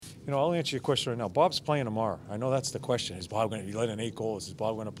I'll answer your question right now. Bob's playing tomorrow. I know that's the question. Is Bob going to be letting 8 goals? Is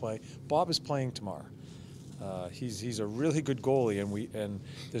Bob going to play? Bob is playing tomorrow. He's a really good goalie, and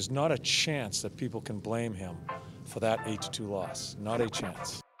there's not a chance that people can blame him for that 8-2 loss. Not a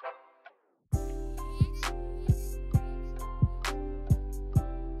chance.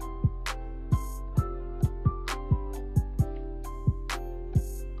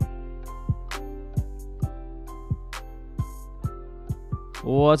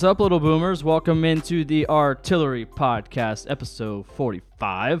 What's up, little boomers? Welcome into the Artillery Podcast, episode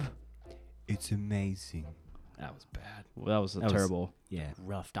 45. It's amazing. That was bad. Well, that was terrible.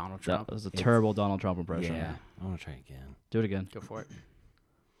 Rough Donald Trump. That was a terrible Donald Trump impression. Yeah. I want to try again. Do it again. Go for it.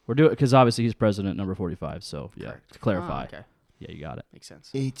 We're doing it because obviously he's president number 45. So yeah, Correct. to clarify. Oh, okay. Yeah, you got it. Makes sense.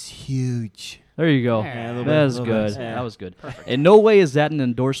 It's huge. There you go. Yeah, a little That's bit, good. yeah. That was good. Perfect. In no way is that an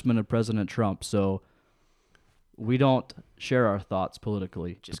endorsement of President Trump. So we don't share our thoughts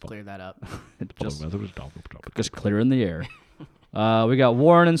politically. Just clear that up. Just clear in the air. We got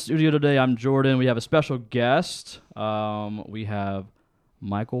Warren in studio today. I'm Jordan. We have a special guest. We have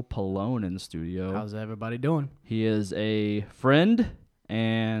Michael Pallone in the studio. How's everybody doing? He is a friend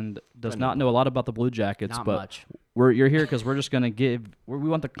and does not know a lot about the Blue Jackets, Not but much. you're here because we're just gonna give. We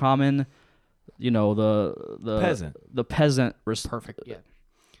want the common, the Peasant. the peasant, Perfect. Yeah.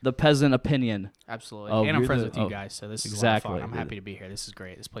 the peasant opinion. Absolutely. Oh, and I'm you're friends the- with you oh, guys, so this is exactly. a lot of fun. I'm happy to be here. This is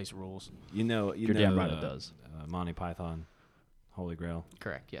great. This place rules. You know, You're damn right it does. Monty Python, Holy Grail.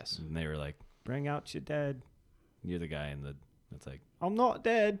 Correct. Yes. And they were like, bring out your dead. You're the guy in the, that's like, I'm not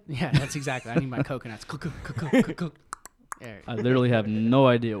dead. Yeah, that's exactly. I need my coconuts. Cook. I literally have no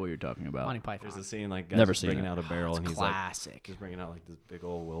idea what you're talking about. Monty Python. There's a scene like, guys Never just seen bringing it. out a barrel, and he's Classic. like, just bringing out like this big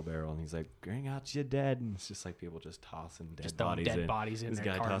old wheelbarrow, and he's like, bring out your dead. And it's just like people just tossing dead Just throwing bodies dead in. bodies in This their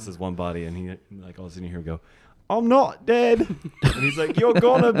guy carton. tosses one body, and he like all of a sudden you hear him go, I'm not dead. And he's like, you're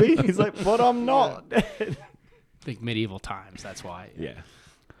gonna be. He's like, but I'm not dead. Think medieval times. That's why. Yeah.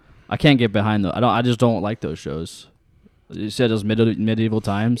 I can't get behind those. I just don't like those shows. You said those medieval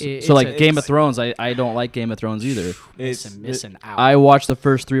times. It's So like a- Game of it's- Thrones, I don't like Game of Thrones either. Missing out. I watched the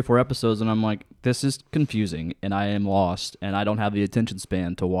first 3 or 4 episodes and I'm like, this is confusing and I am lost and I don't have the attention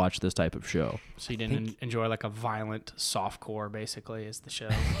span to watch this type of show. So you didn't enjoy like a violent softcore, basically, is the show.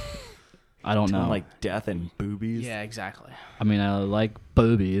 I don't know. like death and boobies. Yeah, exactly. I mean, I like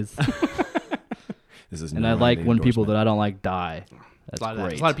boobies This is and I like when people that I don't like die. That's There's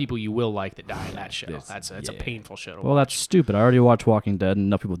great. a lot of people you will like that die in that show. Yes. That's a Yeah. painful show to Well, watch. that's stupid. I already watched Walking Dead and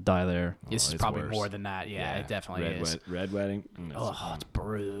enough people die there. This is it's probably worse. more than that. Yeah, it definitely is. Red Wedding. Oh, it's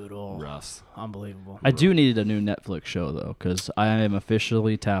brutal. Russ. Unbelievable. I do need a new Netflix show though, because I am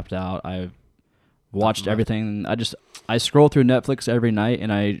officially tapped out. I've watched everything. I scroll through Netflix every night,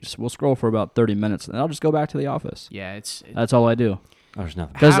 and will scroll for about 30 minutes, and I'll just go back to The Office. Yeah, That's all I do. Oh, there's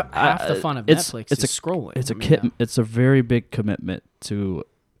nothing. Because half the fun of Netflix is scrolling. It's a I mean, yeah. It's a very big commitment to.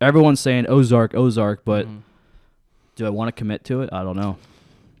 Everyone's saying Ozark, but Mm-hmm. do I want to commit to it? I don't know.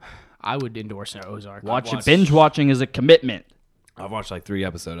 I would endorse Ozark. Binge watching is a commitment. I've watched like 3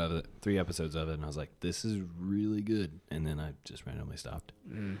 episodes of it, and I was like, "This is really good," and then I just randomly stopped.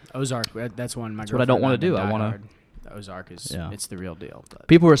 Ozark. That's one. That's what I don't want to do. I want to. Ozark is. Yeah. It's the real deal. But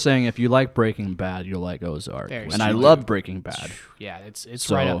People are saying if you like Breaking Bad, you'll like Ozark, Very and I stupid. love Breaking Bad. yeah, it's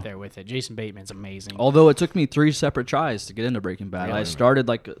So- right up there with it. Jason Bateman's amazing. Although it took me 3 separate tries to get into Breaking Bad. Really? I started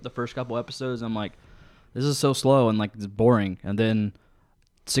like the first couple episodes, and I'm like, this is so slow and like it's boring. And then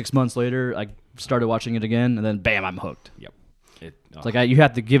 6 months later, I started watching it again, and then bam, I'm hooked. Yep. It's like you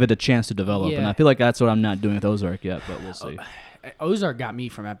have to give it a chance to develop, and Yeah. I feel like that's what I'm not doing with Ozark yet. But we'll see. Ozark got me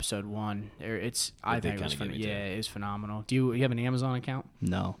from episode 1. I They think it was kinda gave me it was phenomenal. Do you have an Amazon account?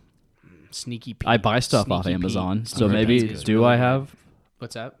 No, Sneaky Pete. I buy stuff off Sneaky Pete. Amazon, so Okay, maybe that's do really I good. have?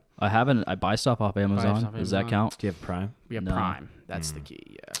 What's that? I haven't. I buy stuff off Amazon. off Does that Amazon? count? Do you have Prime? We have No. Prime. That's the key.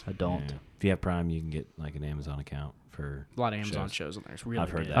 Yeah. I don't. Yeah. If you have Prime, you can get like an Amazon account for A lot of Amazon shows on there. It's really I've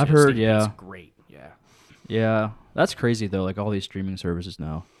heard good. that. I've heard, Sneaky yeah. Pete's great. Yeah. Yeah, that's crazy though. Like all these streaming services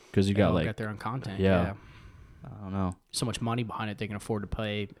now, because you They got all like got their own content. yeah. Yeah. I don't know. So much money behind it, they can afford to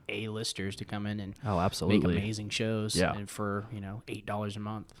pay A-listers to come in and Oh, make absolutely. amazing shows. Yeah. And for $8 a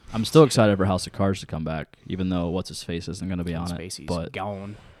month. I'm still excited for House of Cards to come back, even though what's his face isn't going to be on Spacey's it. But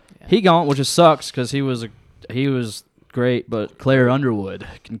gone. Yeah. he gone, which just sucks because he was great. But Claire Underwood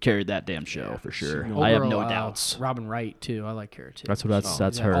can carry that damn show for sure. I have no Overall, doubts. Robin Wright too. I like her too. That's what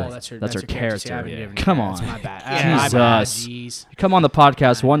that's Yeah. her. Oh, that's her character. See, I haven't given Come her- on, That's my bad. Yeah. My bad. Jesus. Jeez. You come on the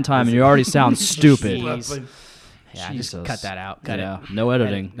podcast one time and you already sound stupid. Jeez. Yeah, Jesus. just cut that out. Cut Yeah, it. no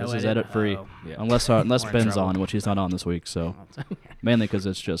editing. No this is edit. edit free, Uh-oh. Yeah. unless We're in Ben's trouble. on, which he's not on this week. So mainly because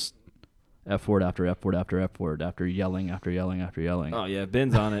it's just F word after F word after F word after yelling after yelling after yelling. Oh yeah,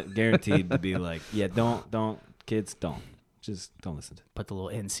 Ben's on it, guaranteed to be like, yeah, don't, kids, don't, just don't listen to. Put the little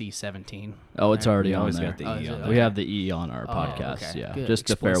NC-17. Oh, it's already We on always there. got the Oh, E is on it? We there. have the E on our Oh, podcast. okay. Yeah, Good. just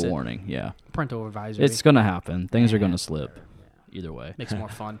a fair Explicit. warning. Yeah, Parental advisory. it's gonna happen. Things are gonna slip. Either way. Makes it more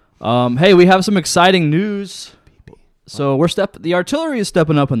fun. Hey, we have some exciting news. So the artillery is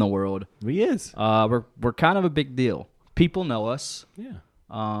stepping up in the world. He is. We're kind of a big deal. People know us. Yeah.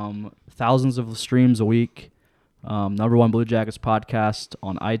 Thousands of streams a week. #1 Blue Jackets podcast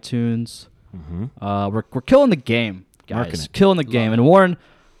on iTunes. Mm-hmm. We're killing the game, Marking guys. it. Killing the game. And Warren,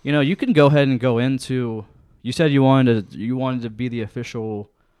 you can go ahead and go into. You said you wanted to be the official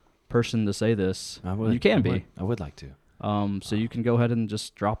person to say this. I would. You can be. I would like to. So you can go ahead and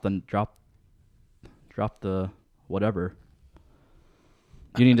just drop the whatever.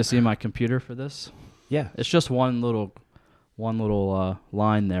 You need to see my computer for this. Yeah. It's just one little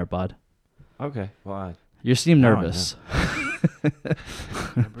line there, bud. Okay. Well, You seem Now I nervous.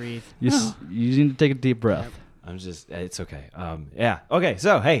 Breathe. You need to take a deep breath. I'm just. It's okay. Yeah. Okay.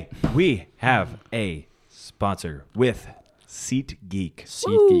 So hey, we have a sponsor with SeatGeek.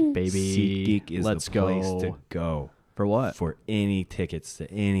 SeatGeek, baby. SeatGeek is Let's the place go. to go For what? for any tickets to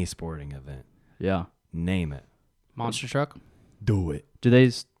any sporting event. Yeah. Name it. Monster truck. Do it. Do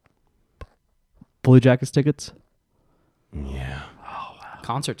they Blue Jackets tickets? Yeah.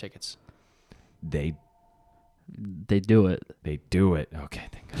 Concert tickets. They do it. do it. Okay.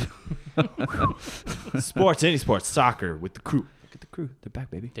 Thank God. Sports, any sports, soccer with the crew. Look at the crew. They're back,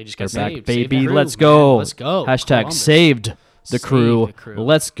 baby. They just They're got back, saved. baby. Save the Let's crew, go. man. Let's go. Hashtag Columbus. saved the Save crew. the crew.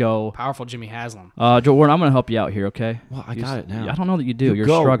 Let's go. Powerful Jimmy Haslam. Joe Warren, I'm going to help you out here, okay? Well, I got it now. I don't know that you do. You're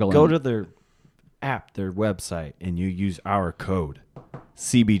go, struggling. Go to their app, their website, and you use our code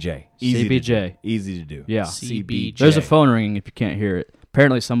CBJ. Easy to CBJ. do. Easy to do. Yeah. CBJ. There's a phone ringing if you can't hear it.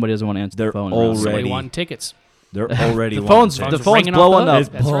 Apparently somebody doesn't want to answer They're the phone. already- Somebody won tickets. They're already The wanting phone's to- the Phones phone's ringing off blowing the up.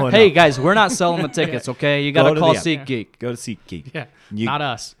 hook. That's right. Hey guys, we're not selling the tickets, okay? You got Go to to call the app. SeatGeek. Go to SeatGeek. Yeah. You- Not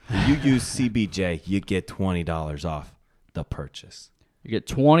us. You use CBJ, you get $20 off the purchase. You get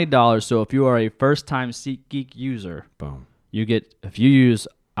 $20. So if you are a first-time SeatGeek user, Boom. if you use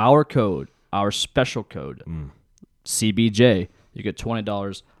our code, our special code, CBJ, you get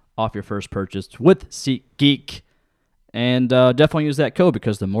 $20 off your first purchase with SeatGeek. And definitely use that code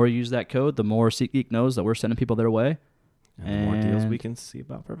because the more you use that code, the more SeatGeek knows that we're sending people their way. And the more deals And- we can see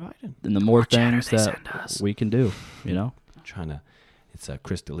about providing. And the more chatter things they that send us. we can do, It's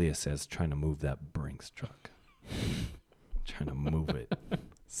Chris D'Elia says, trying to move that Brinks truck. Trying to move it.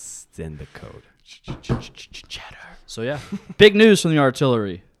 Send the code. So yeah, big news from the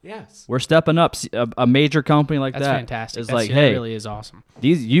artillery. Yes. We're stepping up. A major company like That's that fantastic. is That's, like, that hey, really is awesome.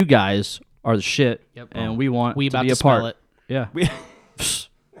 you guys are the shit, Yep. and we want We to about be to a part. smell it. Yeah,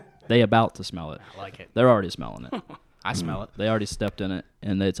 they about to smell it. I like it. They're already smelling it. I smell it. They already stepped in it,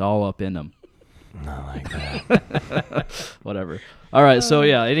 and it's all up in them. Not like that. Whatever. All right. So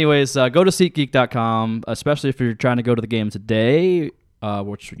yeah. Anyways, go to SeatGeek.com, especially if you're trying to go to the game today,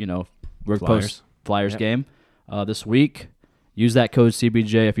 which we're post Flyers Yep. game this week. Use that code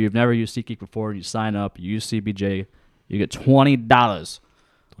CBJ. If you've never used SeatGeek before and you sign up, you use CBJ, you get $20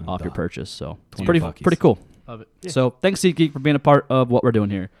 off your purchase. So it's $20. pretty cool. Love it. So thanks SeatGeek for being a part of what we're doing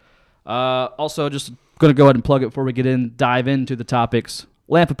here. Also, just going to go ahead and plug it before we dive into the topics.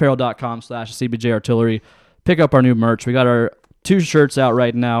 lampapparel.com/CBJ Artillery. Pick up our new merch. We got our 2 shirts out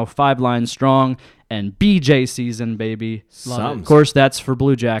right now, 5 lines strong and BJ season, baby. Some. Of course, that's for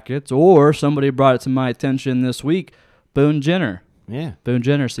Blue Jackets. Or somebody brought it to my attention this week, Boone Jenner. Yeah. Boone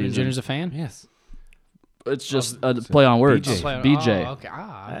Jenner season. Jenner's a fan? Yes. It's just a play on words. BJ. BJ. Oh, okay.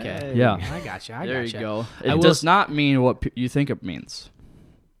 Ah, okay. Hey. Yeah. I got you. There you go. It I will does s- not mean what you think it means.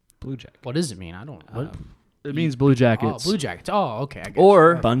 Blue Jack. What does it mean? I don't. What? It means Blue Jackets. Oh, Blue Jackets. Oh, okay. I got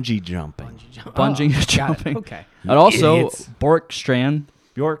Or Bungee jumping. bungee got it. jumping. Okay. And also Idiots. Borkstrand,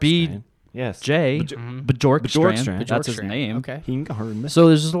 Bjork. B- Yes. J, Mhm. Bjorkstrand. Bjorkstrand. That's his Bjorkstrand. name. Okay. Hingarm. So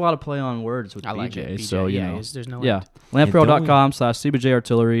there's just a lot of play on words with I like BJ. it. BJ. So, yeah, there's no yeah. end.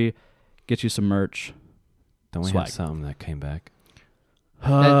 Lampapparel.com/CBJ Get you some merch. Don't we Swag. have something that came back?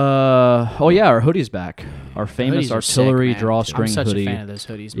 Oh yeah, our hoodie's back. Our famous Hoodies are artillery sick, man. drawstring I'm such hoodie. a fan of those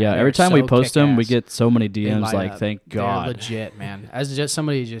hoodies. Man. Yeah, They're every time we so post them, we kick-ass. get so many They DMs light like, up. "Thank They're God." legit, man. As just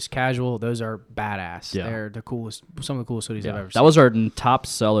somebody just casual, those are badass. Yeah. They're the coolest, some of the coolest hoodies I've Yeah. ever seen. That was our top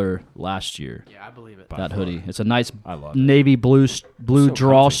seller last year. Yeah, I believe it. That hoodie. It's a nice I love it. navy blue So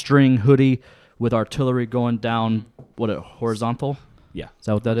drawstring hoodie with artillery going down. Horizontal? Yeah. Is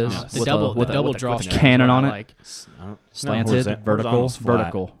that what that is? The With double, a, with the a, double with a drawstring cannon is what on I it. Like. Slanted, vertical, Horizontal's flat.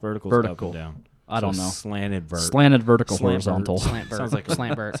 vertical, Vertical's vertical. up and down. I don't know. Slanted Slanted vertical Slant horizontal. Slant vert. Sounds like a-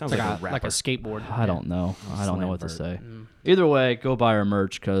 slant vert. sounds like, like a like a rapper. skateboard. I don't know. I don't know what to Slant say. Mm. Either way, go buy our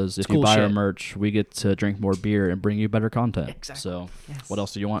merch because if you cool buy our shit. merch, we get to drink more beer and bring you better content. Exactly. So, what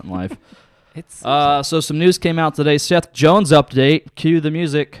else do you want in life? It's So some news came out today. Seth Jones update. Cue the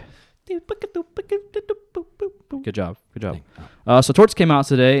music. Good job. Good job. So Torts came out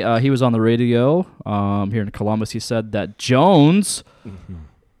today. He was on the radio here in Columbus. He said that Jones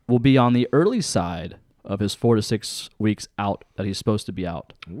will be on the early side of his 4 to 6 weeks out that he's supposed to be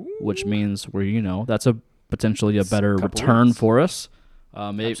out, which means that's a potentially a better couple return weeks. for us.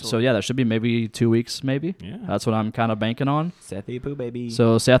 Maybe, so Absolutely. yeah, that should be maybe 2 weeks. Maybe Yeah. that's what I'm kind of banking on. Sethy Poo baby.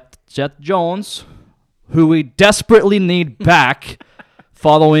 So Seth Jones, who we desperately need back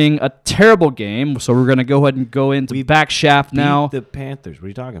following a terrible game. So we're going to go ahead and go into back shaft now. the Panthers. What are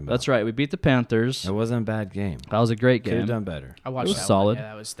you talking about? That's right. We beat the Panthers. It wasn't a bad game. That was a great Could have game. done better. I watched was that solid. One.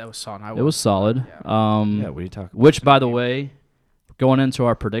 Yeah, that was solid. It was solid. Yeah, what are you talking about? Which, by the way, going into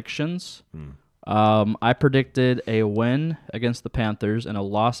our predictions, Hmm. I predicted a win against the Panthers and a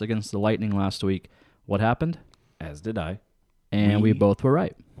loss against the Lightning last week. What happened? As did I. And we We- both were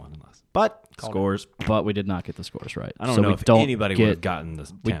right. Won and lost. But Called scores. But we did not get the scores right. I don't So know we if don't anybody would get, have gotten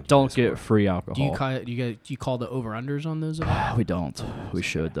this. We Tampa don't Bay get score. free alcohol. Do you call the over unders on those? We don't. We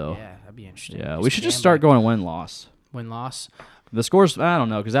should though. Yeah, that'd be interesting. Yeah, we should just start going win-loss. win loss. The scores, I don't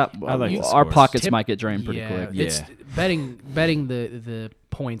know, because I like the our scores. pockets might get drained pretty quick. It's betting the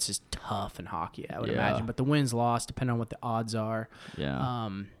points is tough in hockey, I would Yeah. imagine. But the wins loss, depending on what the odds are. Yeah.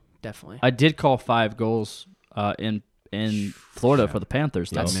 Definitely. I did call 5 goals in Florida for the Panthers,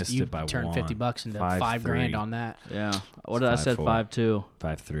 though. Yeah, missed you it by turned one. $50 into 5-3. $5,000 on that. Yeah. What did I said? 5-4. 5-2.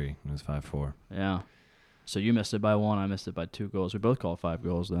 5-3. It was 5-4. Yeah. So you missed it by 1. I missed it by 2 goals. We both called 5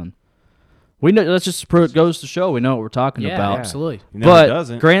 goals then. We know that's just goes to show we know what we're talking Yeah, about. absolutely. You know who But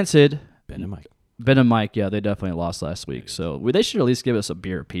doesn't? granted, Ben and Mike. Ben and Mike, yeah, they definitely lost last week. So they should at least give us a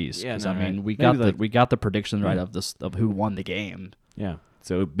beer apiece. Yeah, 'cause, no, I mean, right. we Maybe got the prediction right Yeah. of who won the game. Yeah.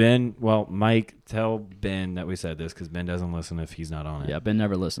 So Mike, tell Ben that we said this because Ben doesn't listen if he's not on it. Yeah, Ben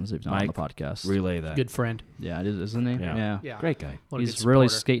never listens if he's not on the Mike, podcast. Relay that. Good friend. Yeah, isn't he? Yeah. Yeah. Great guy. What a He's good really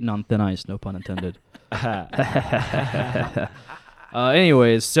supporter. skating on thin ice, no pun intended.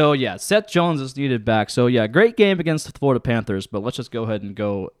 Anyways, so yeah, Seth Jones is needed back. So yeah, great game against the Florida Panthers, but let's just go ahead and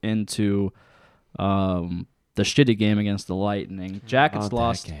go into the shitty game against the Lightning. Jackets Oh, that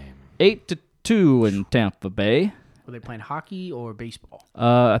lost game. 8-2 in Tampa Bay. Were they playing hockey or baseball?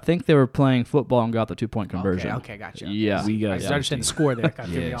 I think they were playing football and got the 2-point conversion. Okay, gotcha. Yeah. We got I safety. understand the score there. Kind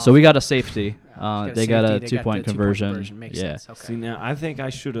of threw me off. So we got a safety. got a They got a safety, they got 2-point the 2-point conversion. Makes Yeah. sense. Okay. See, now I think I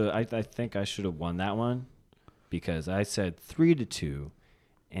should have. I think I should have won that one because I said 3-2,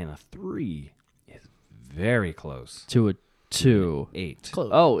 and a 3 is very close. 2-2. 8. Close.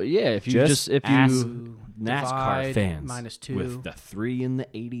 Oh yeah, if you Ask Two NASCAR divide fans -2. with the 3 and the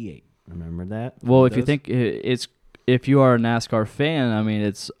 88. Remember that? Well, if you Those? think if you are a NASCAR fan, I mean,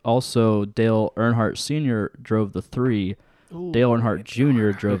 it's also Dale Earnhardt Sr. drove the 3. Ooh, Dale Earnhardt it's Jr.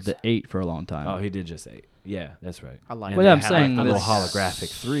 hard. drove the 8 for a long time. Oh, he did just 8. Yeah, that's right. I like And Well, they yeah, I'm had, saying like, a little that's-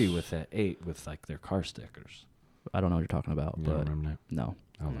 holographic 3 with that 8 with like their car stickers. I don't know what you're talking about, You don't but remember that? no.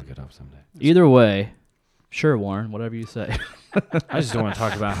 I'll look it up someday. Either way, sure, Warren, whatever you say. I just don't want to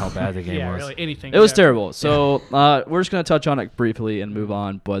talk about how bad the game Yeah, was. really anything. It was yeah. terrible. So we're just going to touch on it briefly and move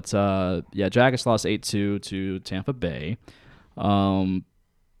on. But yeah, Jackets lost 8-2 to Tampa Bay.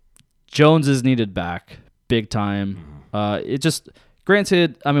 Jones is needed back big time. It just,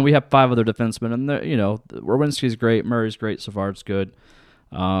 granted, I mean, we have 5 other defensemen, and Rowinski's great, Murray's great, Savard's good,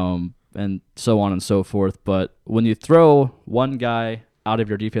 and so on and so forth. But when you throw one guy out of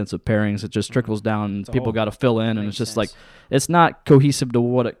your defensive pairings, it just trickles down, and a people whole- got to fill in, and Makes it's just sense. like it's not cohesive to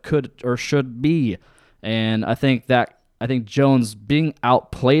what it could or should be. And I think Jones being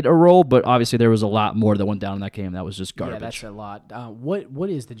outplayed a role, but obviously there was a lot more that went down in that game. That was just Yeah, garbage. that's a lot. What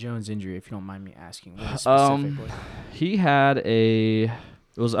is the Jones injury, if you don't mind me asking? What is Um, specifically? He had it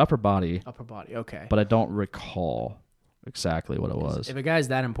was upper body, Upper body. Okay. but I don't recall exactly what it was. If a guy's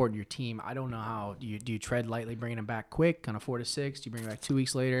that important to your team, I don't know how. Do you tread lightly, bringing him back quick, kind of 4 to 6? Do you bring him back 2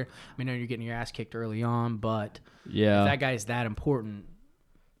 weeks later? I know you're getting your ass kicked early on, but Yeah. if that guy is that important,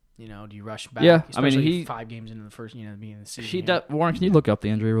 do you rush back? Yeah, I mean, Especially 5 games into the first, beginning of the season. Warren, can you look up the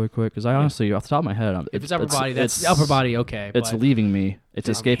injury really quick? Because I honestly, off the top of my head, If it's upper body, that's upper body. Okay, It's but leaving me. It's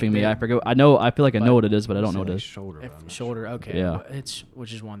Okay, escaping me. yeah. I forget. I know. I feel like I know But- what it is, but I don't know what it is. Shoulder. if but I'm not shoulder. Okay, Yeah. well,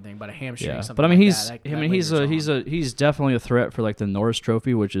 which is one thing, but a hamstring. Yeah, Something but I mean, like he's. that, I mean, he's definitely a threat for like the Norris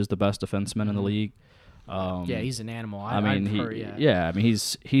Trophy, which is the best defenseman in the league. Yeah, he's an animal. I mean, I've heard, I mean,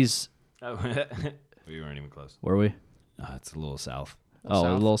 he's. Oh. We weren't even close. Were we? It's a little south.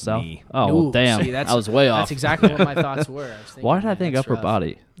 Oh, a little south. Knee. Oh, Ooh, damn! see, I was way off. That's exactly what my thoughts were. I was thinking, Why did I man, think that's upper rough.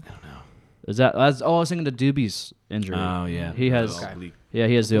 body? I don't know. Is that? I was thinking the Doobie's injury. Oh yeah, He has. Okay. Yeah,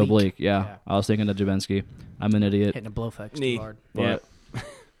 he has the Oblique. oblique. Yeah. Yeah. I was thinking of Dubinsky. I'm an idiot. Hitting a blowflex Knee. too hard. Yeah.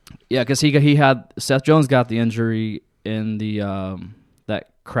 Yeah, because he had Seth Jones got the injury in the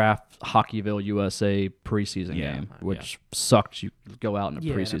that Kraft Hockeyville USA preseason Yeah, game, yeah. which sucked. You go out in a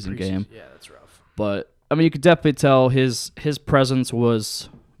Yeah, in a preseason game, Yeah, that's rough. but I mean, you could definitely tell his presence was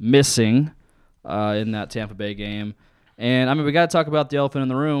missing in that Tampa Bay game. And I mean, we got to talk about the elephant in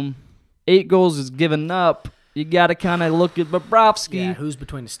the room. 8 goals is given up. You got to kind of look at Bobrovsky. Yeah, who's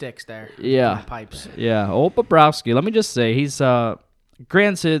between the sticks there? Yeah. Between the pipes. Yeah, old Bobrovsky. Let me just say, he's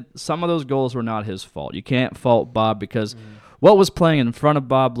granted, some of those goals were not his fault. You can't fault Bob because what was playing in front of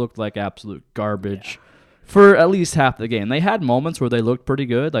Bob looked like absolute garbage for at least half the game. They had moments where they looked pretty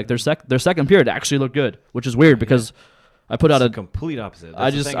good. Like their second period actually looked good, which is weird because I put out It's a the complete opposite. I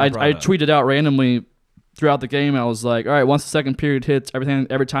That's the just thing brought I up. tweeted out randomly throughout the game. I was like, all right, once the second period hits,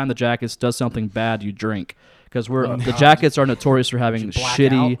 every time the Jackets does something bad, you drink because the Jackets are notorious for having Black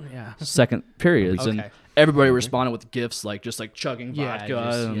shitty out? Yeah. second periods, and Okay. everybody responded with gifts like just like chugging Yeah, vodka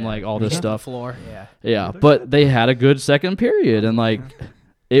just, and yeah. like all this On the stuff. floor. Yeah. Yeah, but they had a good second period, and like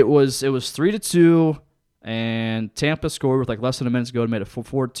it was 3-2, and Tampa scored with like less than a minute to go and made it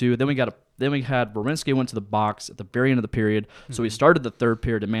 4-2. Then we had Werenski went to the box at the very end of the period, so we started the third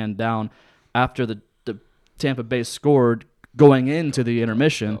period a man down after the Tampa Bay scored going into the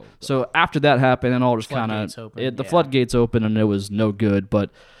intermission. So after that happened, and all just kind Floodgates of opened, the yeah. floodgates open, and it was no good.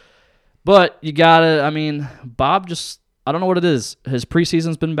 But you gotta, I mean, Bob just I don't know what it is. His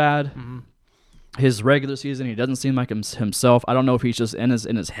preseason's been bad. His regular season, he doesn't seem like himself. I don't know if he's just in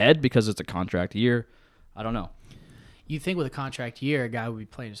his head because it's a contract year. I don't know. You think with a contract year, a guy would be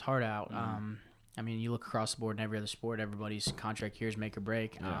playing his heart out. I mean, you look across the board in every other sport, everybody's contract years make or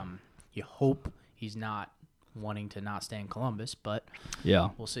break. You hope he's not wanting to not stay in Columbus, but Yeah.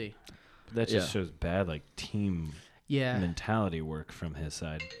 we'll see. That just Yeah. shows bad like team Yeah. mentality work from his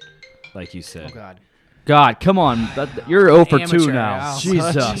side, like you said. Oh, God. God, come on. You're 0 for 2 Amateur, now. oh,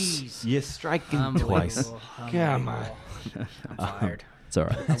 Jesus. jeez. You strike him Unbelievable. twice. Come on. I'm fired. It's all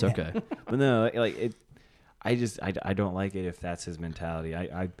right. It's okay. But no, like it. I don't like it if that's his mentality.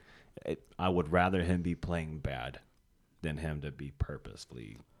 I would rather him be playing bad than him to be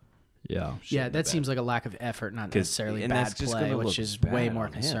purposefully. Yeah. Yeah, shitting that the seems like a lack of effort, not 'Cause- necessarily and bad that's just play, gonna which look is way bad more on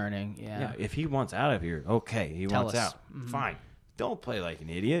him. concerning. Yeah. Yeah. If he wants out of here, okay, he Tell wants us. out. Fine. Don't play like an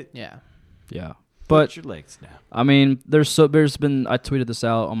idiot. Yeah. Yeah. Put But your legs down. I mean, there's been I tweeted this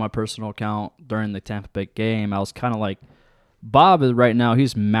out on my personal account during the Tampa Bay game. I was kind of like, Bob is right now.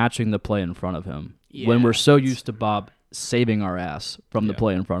 He's matching the play in front of him. When Yeah. we're so used to Bob saving our ass from the Yeah.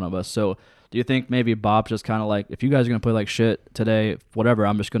 play in front of us. So do you think maybe Bob's just kind of like, if you guys are gonna play like shit today, whatever,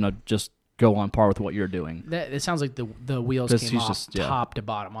 I'm just gonna just go on par with what you're doing. It sounds like the wheels 'Cause came he's off just- yeah. top to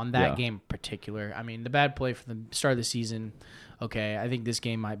bottom on that Yeah. game in particular. I mean, the bad play for the start of the season, okay, I think this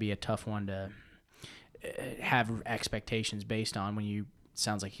game might be a tough one to have expectations based on when you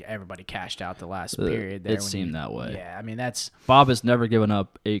sounds like everybody cashed out the last period there. it seemed that way. Yeah, I mean, that's Bob has never given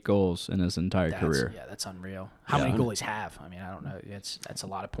up 8 goals in his entire career. Yeah, that's unreal. How Yeah. many goalies have? I mean, I don't know. That's a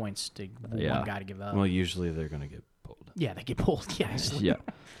lot of points to Yeah. one guy to give up. Well, usually they're gonna get pulled. Yeah, they get pulled. Yeah, Yeah.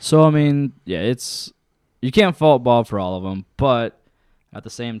 So I mean, yeah, you can't fault Bob for all of them, but at the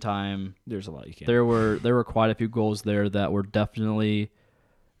same time, There's a lot you can't. there were quite a few goals there that were definitely.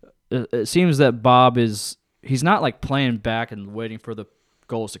 It seems that Bob he's not like playing back and waiting for the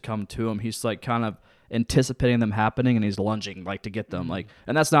goals to come to him. He's like kind of anticipating them happening and he's lunging like to get them like,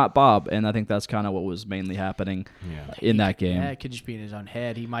 and that's not Bob. And I think that's kind of what was mainly happening Yeah. in that game. Yeah, it could just be in his own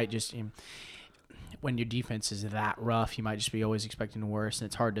head. He might just, when your defense is that rough, you might just be always expecting worse, and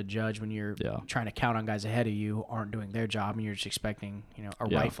it's hard to judge when you're Yeah. trying to count on guys ahead of you who aren't doing their job, and you're just expecting, a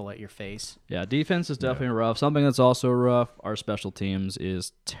Yeah. rifle at your face. Yeah, defense is definitely rough. Something that's also rough, our special teams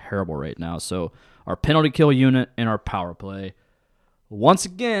is terrible right now. So our penalty kill unit and our power play. Once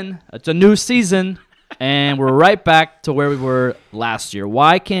again, it's a new season, and we're right back to where we were last year.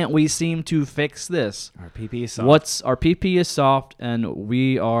 Why can't we seem to fix this? Our PP is soft. Our PP is soft, and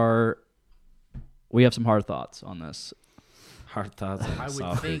we have some hard thoughts on this. Hard thoughts on I would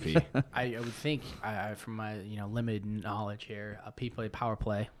soft think, PP. I would think, from my limited knowledge here, a people power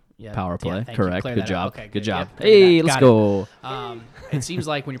play. Yeah, Power play, yeah, thank you. correct. Clear Good that job. up. Okay, Good job. Yep, clear Hey, that. let's Got it. go. It seems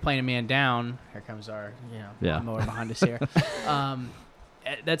like when you're playing a man down, here comes our Yeah. mower behind us here.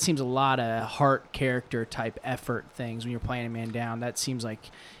 That seems a lot of heart, character type effort things when you're playing a man down. That seems like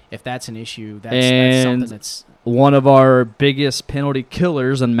if that's an issue, that's something that's One of our biggest penalty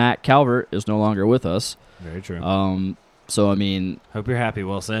killers, and Matt Calvert, is no longer with us. Very true. So I mean, Hope you're happy,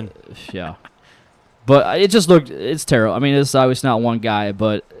 Wilson. yeah. But it's terrible. I mean, it's obviously not one guy,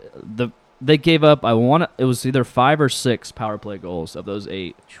 but they gave up. It was either 5 or 6 power play goals of those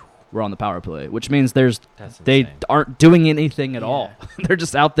 8 were on the power play, which means they insane. aren't doing anything at all. They're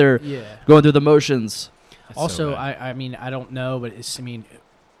just out there Yeah. going through the motions. That's Also, so bad. I mean, I don't know, but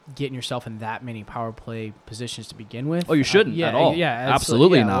getting yourself in that many power play positions to begin with. Oh, you shouldn't yeah, at all. Yeah,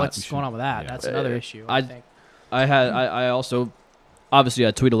 Absolutely yeah, not. What's going on with that? Yeah. That's another issue. I think. I also, obviously,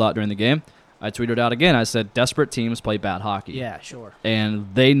 I tweeted a lot during the game. I tweeted out again. I said, desperate teams play bad hockey. Yeah, sure. And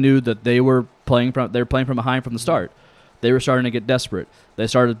they knew that they were playing from behind from the start. They were starting to get desperate. They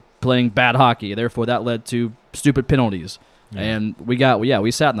started playing bad hockey. Therefore, that led to stupid penalties. Yeah. And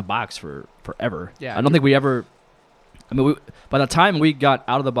we sat in the box for forever. Yeah, I don't think we ever. I mean, by the time we got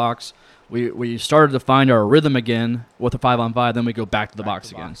out of the box, we started to find our rhythm again with a 5-on-5. Then we go back to the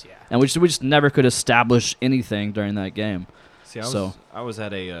box again, yeah. and we just never could establish anything during that game. See, I was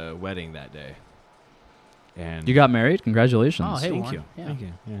at a wedding that day, and You got married? Congratulations! Oh, hey, thank Warren. you, Yeah. thank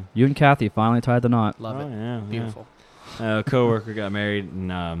you. Yeah. You and Kathy finally tied the knot. Love Oh, it. yeah, Beautiful. A coworker got married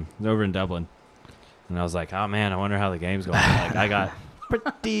and over in Dublin, and I was like, "Oh man, I wonder how the game's going." Like, I got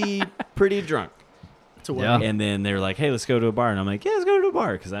pretty drunk, It's a Yeah. wedding. and then they were like, "Hey, let's go to a bar," and I'm like, "Yeah, let's go to a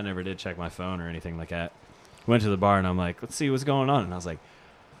bar," because I never did check my phone or anything like that. Went to the bar and I'm like, "Let's see what's going on," and I was like,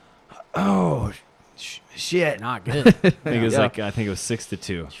 "Oh shit!" Not good. I think it was Yeah. I think it was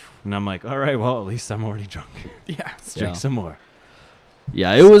 6-2, and I'm like, "All right, well, at least I'm already drunk. yeah. Let's drink some more."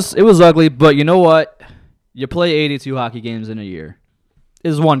 Yeah, it was ugly, but you know what? You play 82 hockey games in a year.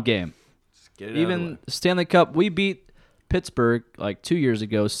 It's one game. Just get it out of the Even way. Stanley Cup, we beat Pittsburgh like 2 years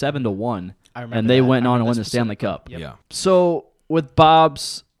ago, 7-1, I remember and they that. went I on to remember win that the Stanley specific- Cup. Yep. Yeah. So with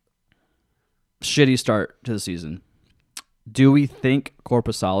Bob's shitty start to the season, do we think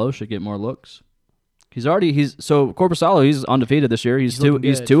Korpisalo should get more looks? Korpisalo, he's undefeated this year. He's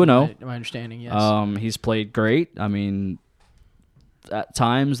looking 2 good, 2-0. from my understanding, yes. He's played great. I mean, at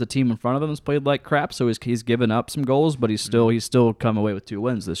times the team in front of him has played like crap, so he's given up some goals, but he's still come away with 2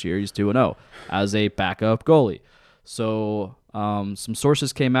 wins this year. He's 2-0 as a backup goalie. So some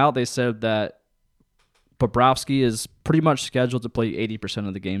sources came out. They said that Bobrovsky is pretty much scheduled to play 80%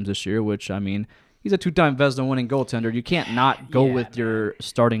 of the games this year, which, I mean, he's a 2-time Vezina winning goaltender. You can't not go Yeah, with your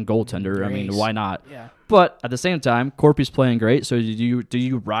starting goaltender. I mean, Grace. why not? Yeah. But at the same time, Corpy's playing great. So do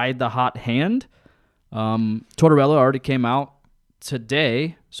you ride the hot hand? Tortorella already came out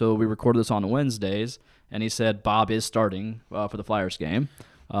today, so we recorded this on Wednesdays, and he said Bob is starting for the Flyers game.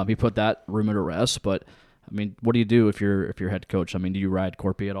 He put that rumor to rest. But I mean, what do you do if you're head coach? I mean, do you ride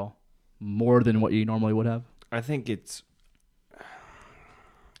Corpy at all more than what you normally would have? I think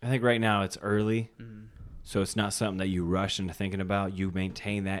right now it's early, so it's not something that you rush into thinking about. You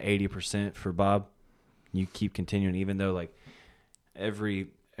maintain that 80% for Bob. You keep continuing, even though like every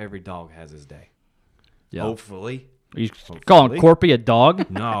dog has his day. Yeah. Hopefully. Are you calling Corpy a dog?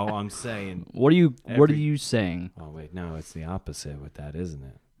 No, I'm saying. What are you Every- saying? Oh wait, no, it's the opposite with that, isn't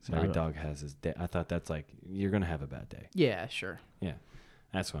it? So No, every no. dog has his day. I thought that's like you're gonna have a bad day. Yeah, sure. Yeah,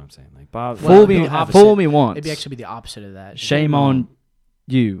 that's what I'm saying. Like Bob, Well, Fool it'd be me, the opposite. fool me once. Maybe actually be the opposite of that. Shame on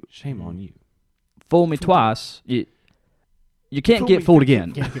you. shame on you. Fool me twice. You can't get fooled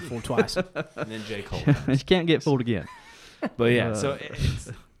again. Can't get fooled twice. And then J. Cole. You can't get fooled again. But yeah, so it's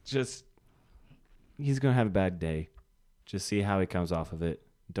just he's gonna have a bad day. Just see how he comes off of it.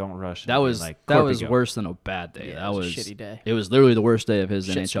 Don't rush. That and be was like, that "Corpy, was go." worse than a bad day. Yeah, that it was was a shitty day. It was literally the worst day of his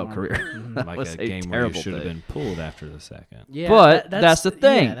NHL Shitstorm. career. That like was a game where you terrible should have day. been pulled after the second. Yeah, But that's the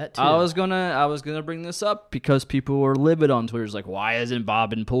thing. Yeah, that too. I was gonna bring this up because people were livid on Twitter. It's like, why hasn't Bob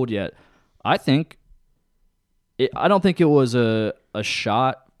been pulled yet? I don't think it was a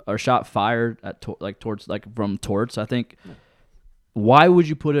shot or shot fired at towards from Torts. I think why would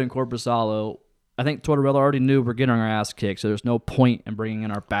you put it in Korpisalo? I think Tortorella already knew we're getting our ass kicked, so there's no point in bringing in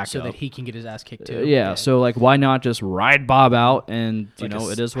our backup. so that he can get his ass kicked too. Yeah, so like, why not just ride Bob out and Like a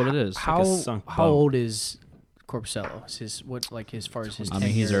it is what it is. how sunk how boat. old is Corpusalo? Is his as far as his I mean,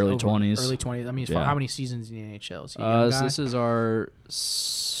 he's tenure early over- 20s. Early 20s. I mean, Yeah. how many seasons in the NHL? Is he a young So guy? this is our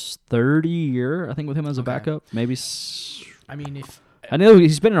 30 year, I think, with him as a Okay. backup. Maybe. I mean, if I know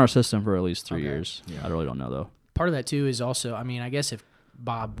he's been in our system for at least 3 Okay. years. I really don't know though. part of that too is also, I mean, I guess if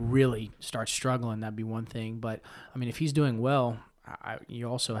Bob really starts struggling, that'd be one thing. But I mean, if he's doing well, you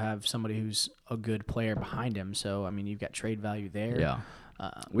also have somebody who's a good player behind him. So I mean, you've got trade value there. Yeah.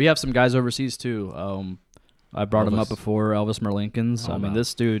 We have some guys overseas too. I brought him up Elvis. before, Elvis Merlinkins. Oh, I mean, wow.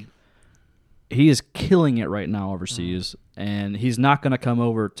 this dude, he is killing it right now overseas, and he's not going to come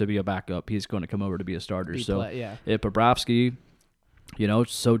over to be a backup. He's going to come over to be a starter. Yeah. If Bobrovsky,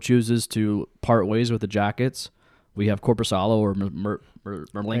 so chooses to part ways with the Jackets, we have Corpusalo or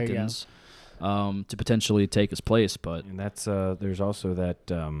Merlinkins to potentially take his place. But And that's there's also that.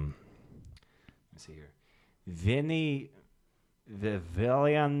 Let's see here, Vinny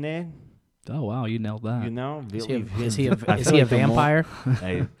Viviane. oh wow, you nailed that. You know, Is he a, Vili- is he a, I is feel he a like the more-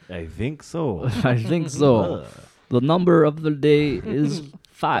 vampire? I think so. I think so. Ugh. The number of the day is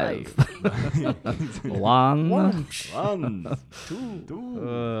 5. One. One,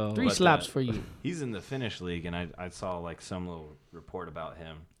 two. Three But, slaps for you. He's in the Finnish league, and I saw like some little report about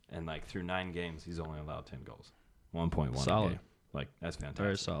him, and like through 9 games, he's only allowed 10 goals, 1.1 a Solid. game. Like that's fantastic.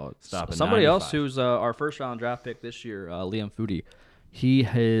 Very solid. Stop at Somebody else 95. who's our first round draft pick this year, Liam Foodie.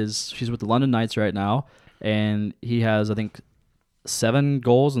 He's with the London Knights right now, and he has I think 7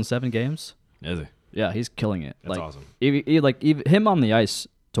 goals in 7 games. Is he? Yeah, he's killing it. That's awesome. Even him on the ice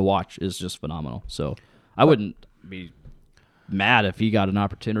to watch is just phenomenal. So I wouldn't be mad if he got an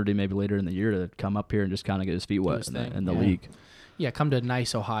opportunity maybe later in the year to come up here and just kind of get his feet wet his in thing, the yeah. league. Yeah, come to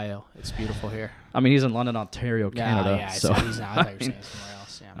nice Ohio. It's beautiful here. I mean, he's in London, Ontario, Canada. Yeah, so he's not. I thought you were saying somewhere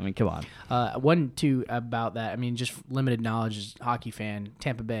else. Yeah. I mean, come on. One, too, about that. I mean, just limited knowledge as a hockey fan.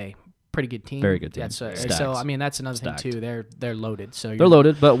 Tampa Bay, pretty good team. Very good team. That's, Stacked. so, I mean, that's another Stacked. thing, too. They're loaded. So They're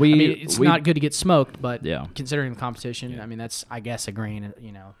loaded, but I mean, it's we not good to get smoked, but Yeah. considering the competition, I mean, that's, I guess, a grain,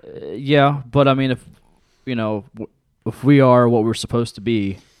 Yeah, but I mean, if we are what we're supposed to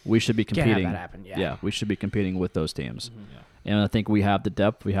be, we should be Can't have competing. that happen, yeah. we should be competing with those teams. And I think we have the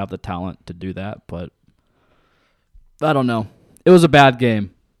depth, we have the talent to do that. But I don't know. It was a bad game.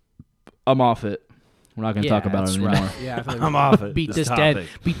 I'm off it. We're not going to talk about it anymore. Yeah, I feel like I'm off it. Beat This this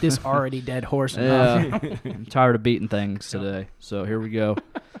beat this already dead horse. Yeah, I'm tired of beating things today. So here we go.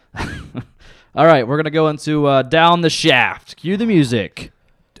 All right, we're gonna go into Down the Shaft. Cue the music.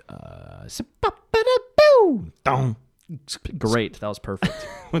 Great, that was perfect.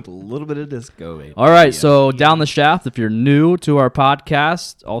 With a little bit of disco. Baby. All right, so Down the Shaft. If you're new to our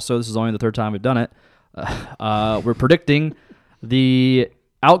podcast, also this is only the 3rd time we've done it. We're predicting the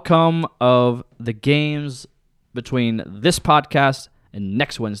outcome of the games between this podcast and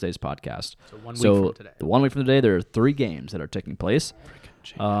next Wednesday's podcast. So 1 week from today. 1 week from today, there are 3 games that are taking place.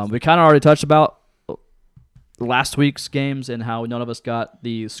 We kind of already touched about last week's games and how none of us got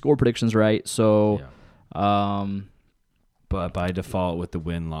the score predictions right. So But by default, with the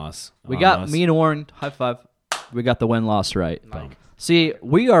win-loss, we got me and Warren, high five. We got the win-loss right. Like, See,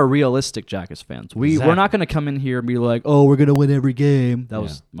 we are realistic Jackets fans. We're Exactly. not going to come in here and be like, "Oh, we're going to win every game."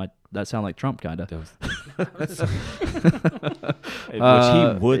 That sounded like Trump kind of. which he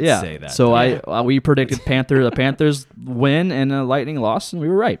would say that. So we predicted the Panthers win and a Lightning loss, and we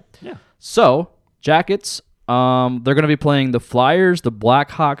were right. Yeah. So Jackets, they're going to be playing the Flyers, the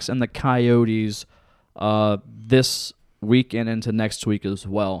Blackhawks, and the Coyotes this week and into next week as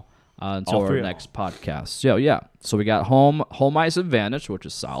well until All our three of next podcast. So we got home ice advantage, which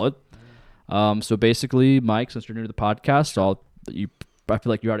is solid. So basically, Mike, since you're new to the podcast, I feel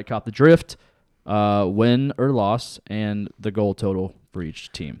like you already caught the drift. Win or loss, and the goal total for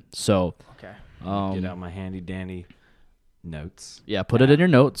each team. So, okay. Get out my handy-dandy notes. yeah, put it in your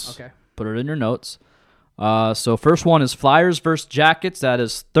notes. Okay. Put it in your notes. So first one is Flyers versus Jackets. That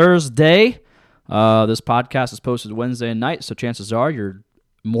is Thursday. This podcast is posted Wednesday night, so chances are your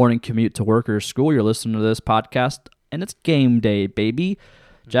morning commute to work or school, you're listening to this podcast, and it's game day, baby.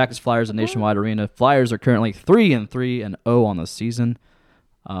 Jackets Flyers at Nationwide Arena. Flyers are currently 3-3 and 0 on the season.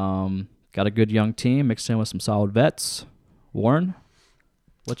 Got a good young team mixed in with some solid vets. Warren,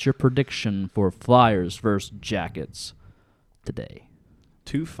 what's your prediction for Flyers versus Jackets today?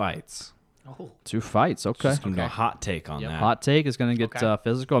 2 fights. Oh. 2 fights, okay. Just gonna go hot take on that. Hot take is going to get Okay.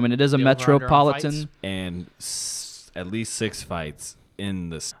 physical. I mean, it is a The over-under on metropolitan. fights? And at least 6 fights in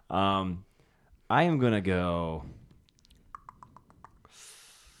this. I am gonna go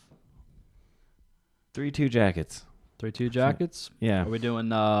 3-2 Jackets. 3-2 Jackets. Yeah. Are we doing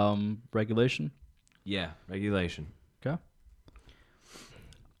regulation? Yeah. Regulation. Okay.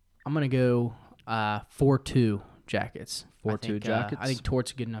 I'm gonna go 4-2 Jackets. 4-2 Jackets? I think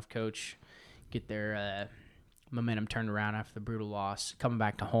Tort's a good enough coach. Get their momentum turned around after the brutal loss. Coming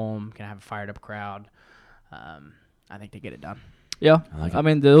back to home, gonna have a fired up crowd. I think they get it done. Yeah. I like I it.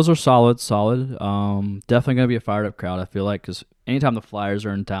 mean, those are solid. Definitely going to be a fired up crowd, I feel like, because anytime the Flyers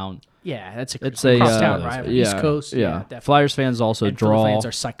are in town, Yeah, that's it's a crosstown rival. yeah, East Coast. Yeah. definitely. Flyers fans also and draw. Philly fans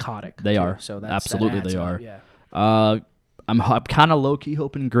are psychotic. They too, are. So that's, Absolutely that adds they up, are. Yeah. I'm kind of low key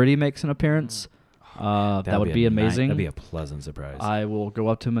hoping Gritty makes an appearance. That would be amazing. That'd be a pleasant surprise. I will go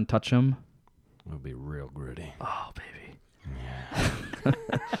up to him and touch him. It would be real gritty. Oh, baby.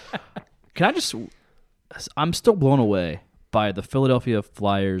 Can I just... I'm still blown away by the Philadelphia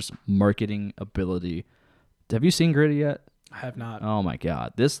Flyers marketing ability Have you seen Gritty yet? I have not. Oh my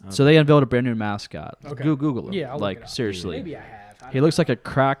God! So they unveiled a brand new mascot. Okay. Google him. Yeah, I'll look like it up. seriously. Maybe I have. He looks like a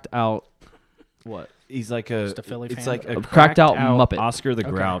cracked out. What? He's like Just a Philly it's fan? like a A cracked out Muppet. Oscar the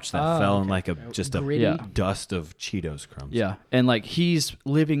Okay. Grouch that Oh, fell in okay. like just a Gritty? Yeah. dust of Cheetos crumbs. Yeah, and like he's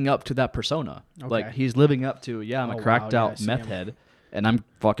living up to that persona. Like Okay. he's living up to I'm Oh, a wow, cracked yeah, I out see meth him. head, and I'm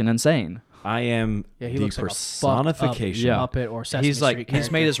fucking insane. I am Yeah, he the looks like a personification. Yeah. Muppet or Sesame He's like Street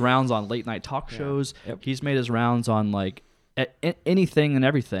he's made character. his rounds on late night talk Yeah. shows. Yep. He's made his rounds on like anything and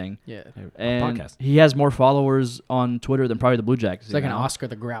everything. Yeah. And podcast. he has more followers on Twitter than probably the Blue Jackets. It's like an now. Oscar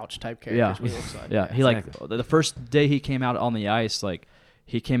the Grouch type character. Yeah. is what he looks like. Yeah, he exactly. like the first day he came out on the ice, like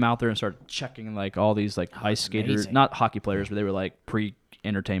he came out there and started checking like all these like ice skaters, amazing. not hockey players, but they were like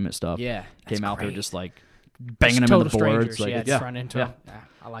pre-entertainment stuff. Yeah. Came that's out there great. just like banging Just them total into the boards. strangers. Like, Yeah, run into him. Yeah,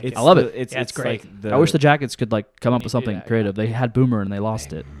 I like It's it. I love the- it. It's, Yeah, it's it's great. like the, I wish the Jackets could like come up need with to do something that, creative. They had Boomer and they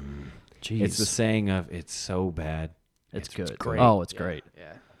lost it. Jeez, it's the saying of it's so bad. it's good. great. Oh, it's Yeah. great.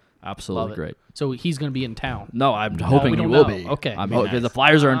 Yeah. Absolutely Love it. great. So he's going to be in town. No, I'm hoping we he don't will know. be. Okay. I'm Be the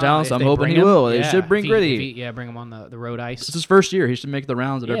Flyers are in town, If so I'm they hoping bring he him, will. They yeah, should bring if he- Gritty. if he- yeah, bring him on the road ice. It's his first year. He should make the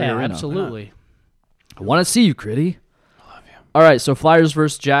rounds at every Yeah, arena. absolutely. I want to see you, Gritty. I love you. All right, so Flyers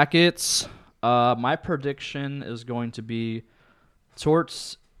versus Jackets. My prediction is going to be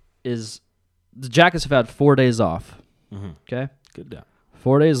Torts is the Jackets have had 4 days off. Mm-hmm. Okay, Good job.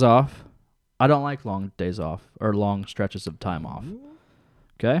 4 days off. I don't like long days off or long stretches of time off.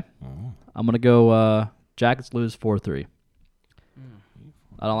 Okay, I'm gonna go. Jackets lose 4-3.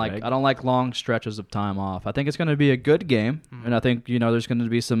 I don't like long stretches of time off. I think it's going to be a good game, and I think there's going to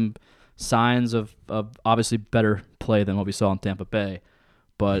be some signs of obviously better play than what we saw in Tampa Bay.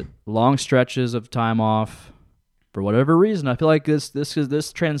 But long stretches of time off, for whatever reason, I feel like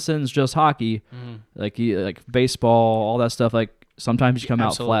this transcends just hockey, like baseball, all that stuff. Like sometimes you come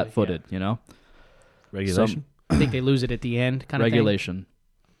Absolutely, out flat-footed, Regulation. I think they lose it at the end. Kind of Regulation.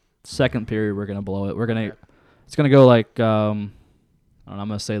 Second period, we're gonna blow it. It's gonna go like I'm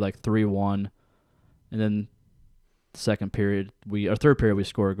gonna say like 3-1, and then second period third period we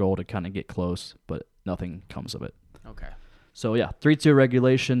score a goal to kind of get close, but nothing comes of it. Okay. So yeah, 3-2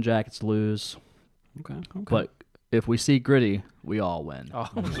 regulation. Jackets lose, Okay. but if we see Gritty, we all win. Oh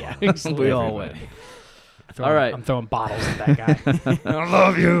yeah. We all win. All right. I'm throwing bottles at that guy.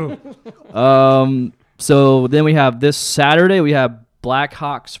 So then we have this Saturday, we have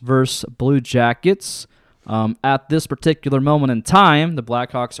Blackhawks versus Blue Jackets. At this particular moment in time, the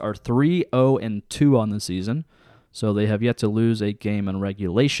Blackhawks are 3-0-2 on the season, so they have yet to lose a game in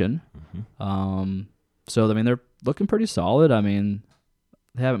regulation. So I mean, they're looking pretty solid. I mean,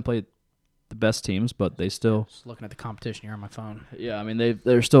 they haven't played the best teams, but they still, Just looking at the competition here on my phone. yeah. I mean,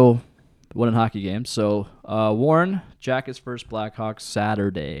 they're still winning hockey games. So Warren, Jackets versus Blackhawks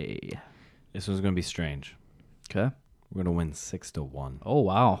Saturday. This one's gonna be strange. Okay. We're gonna win 6-1. Oh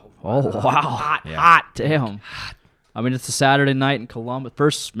wow! Oh wow! Yeah. Damn. I mean, it's a Saturday night in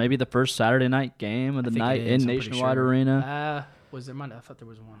Columbus. Maybe the first Saturday night game of the I think night it is, in I'm pretty Nationwide sure. Arena. Was there? I thought there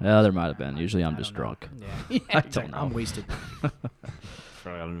was one. Yeah, there might have been. Usually, I'm I just don't know. drunk. Yeah. I don't know. I'm wasted.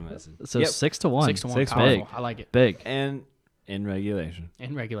 So Yep. 6-1. 6-1. Big. Powerful. I like it. Big. And in regulation,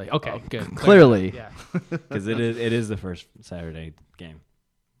 In regulation. Okay. Good. Clearly. Yeah. because it is the first Saturday game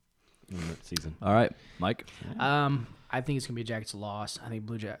in the season. All right, Mike. I think it's gonna be a Jackets loss. I think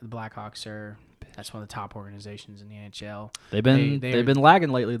the Blackhawks are. That's one of the top organizations in the NHL. They've been They're- they've been lagging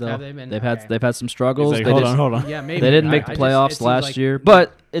lately though. Have they been? They've Okay. had some struggles. He's They like, just- hold on. Yeah, maybe They didn't make I the just- playoffs it seems last like- year,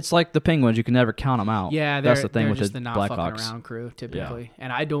 but it's like the Penguins. You can never count them out. Yeah, that's the thing they're with just the the not fucking Blackhawks. around crew typically.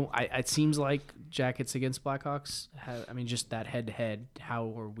 And I don't. It seems like Jackets against Blackhawks. Just that head to head.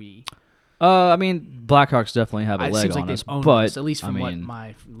 How are we? I mean, Blackhawks definitely have a It leg seems on like us, they've owned but us, at least from I what mean,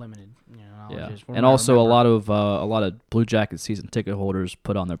 my limited knowledge yeah, is. From and what I also remember. a lot of Blue Jackets season ticket holders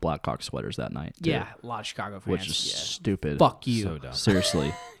put on their Blackhawks sweaters that night. too, Yeah, a lot of Chicago fans. which is stupid. Fuck you. So dumb.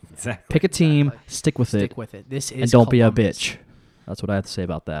 Seriously, Exactly. pick a team, stick with Stick it, with it. This is and don't be a Columbus. bitch. That's what I have to say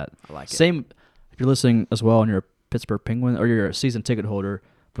about that. I like it. Same if you're listening as well, and you're a Pittsburgh Penguin or you're a season ticket holder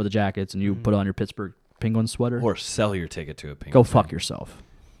for the Jackets, and you put on your Pittsburgh Penguin sweater. Or sell your ticket to a Penguin. Go fuck yourself.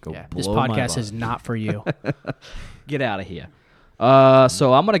 Go Yeah, this blow my podcast butt. is not for you. Get out of here.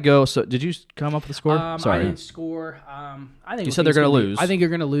 So I'm gonna go. So did you come up with the score? I Sorry. didn't score. I think You said they're gonna lose. I think you're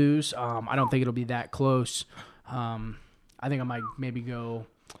gonna lose. I don't think it'll be that close. I think I might maybe go.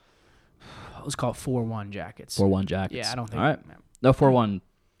 Let's call it 4-1 Jackets. 4-1 Jackets. Yeah, I don't think. All right. No, 4-1.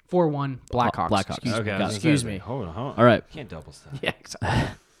 4-1 Blackhawks. Blackhawks. Excuse me. Okay, I was gonna Excuse say, me. Hold on. All right. You can't double stuff. Yeah. Exactly.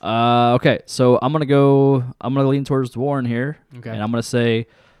 Okay. So I'm gonna lean towards Warren here, Okay. and I'm gonna say,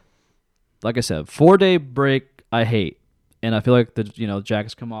 like I said, 4-day break I hate, and I feel like the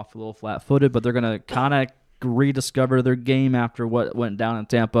Jackets come off a little flat-footed, but they're gonna kind of rediscover their game after what went down in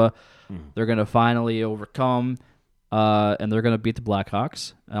Tampa. They're going to finally overcome, and they're going to beat the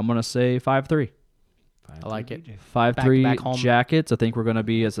Blackhawks. I'm going to say 5-3. I like it. 5-3 Back home. Jackets. I think we're going to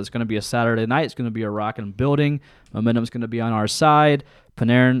be, it's going to be a Saturday night. It's going to be a rocking building. Momentum's going to be on our side.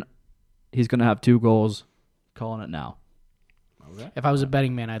 Panarin, he's going to have 2 goals. Calling it now. If I was a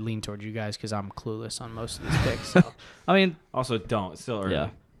betting man, I'd lean towards you guys because I'm clueless on most of these picks. So. I mean, Also, don't. It's still early. yeah.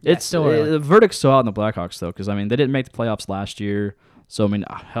 Yeah, It's still early. the verdict's still out in the Blackhawks, though, because, I mean, they didn't make the playoffs last year. So, I mean,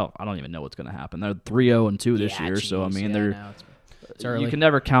 hell, I don't even know what's going to happen. They're 3-0-2 this Yeah, year. So, I geez, mean, yeah, they're no, it's early. you can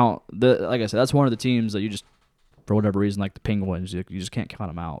never count. Like I said, that's one of the teams that you just, for whatever reason, like the Penguins, you just can't count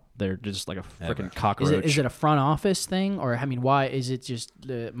them out. They're just like a Ever. freaking cockroach. Is it a front office thing, or I mean, why is it just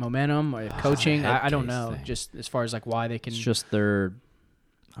the momentum or coaching? I don't head know. case thing. Just as far as like why they can. It's just I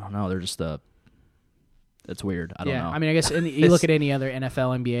don't know. They're just it's weird. I don't know. I mean, I guess you look at any other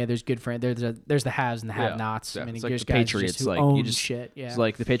NFL, NBA. There's good friends. There's the haves and the have-nots. Yeah, I mean, it's like there's the guys Patriots, just who like, you own just- shit. Yeah, It's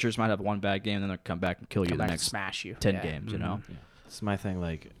like the Patriots might have one bad game, and then they'll come back and kill you come the back and next smash you. 10 Yeah. games, you know? Yeah. It's my thing.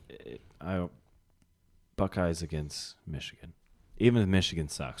 Like, Buckeyes against Michigan. Even if Michigan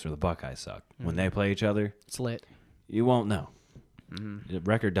sucks or the Buckeyes suck, when they play each other, It's lit. you won't know. The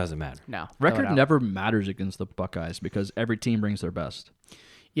record doesn't matter. No, throw it Record out. never matters against the Buckeyes because every team brings their best.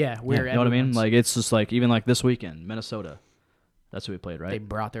 Yeah, we're You know what I mean? everyone's- Like, it's just like, even like this weekend, Minnesota. That's who we played, they right?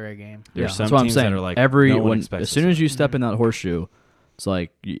 brought their A game. There's some that's what I'm teams that saying. are like, every no one when, expects as us soon to as you win. step in that horseshoe, it's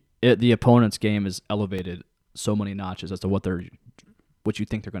like the opponent's game is elevated so many notches as to what you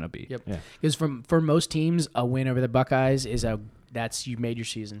think they're going to be. Yep. Yeah. Because for most teams, a win over the Buckeyes is you made your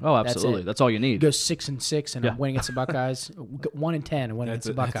season. Oh, absolutely. That's That's all you it. need. You go 6-6 and Yeah. win against the Buckeyes. 1-10 and win against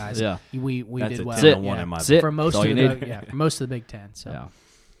the Buckeyes. Yeah. We That's did a well. 10-1 Yeah. in my That's book. it. For most That's all of you the need. for most of the Big Ten. So Yeah.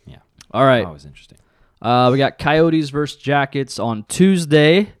 Yeah. All right. Always interesting. We got Coyotes versus Jackets on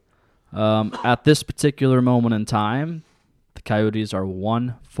Tuesday. At this particular moment in time, the Coyotes are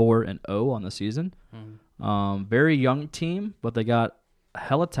 1-4-0 on the season. Very young team, but they got a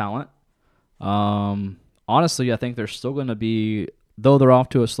hell of talent. Honestly, I think they're still going to be, though they're off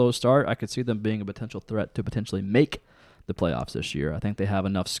to a slow start, I could see them being a potential threat to potentially make the playoffs this year. I think they have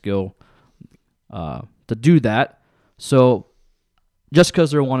enough skill to do that. So just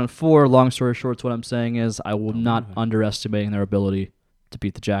because they're 1-4, long story short, what I'm saying is I will not underestimating their ability to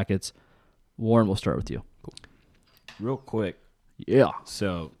beat the Jackets. Warren, we'll start with you. Real quick. Yeah.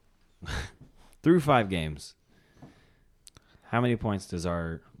 So, through 5 games, how many points does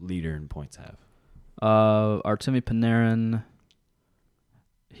our leader in points have? Artemi Panarin,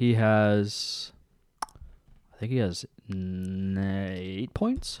 he has 8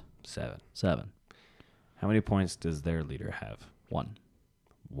 points? 7. 7. How many points does their leader have? 1.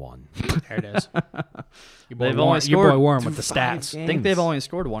 1. there it is. Your boy They've Warren, only your scored boy Warren with the through 5 stats. games. I think they've only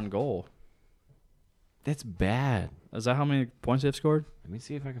scored 1 goal. That's bad. Is that how many points they've scored? Let me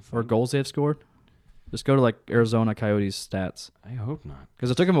see if I can Or find goals they've scored? Just go to like Arizona Coyotes stats. I hope not.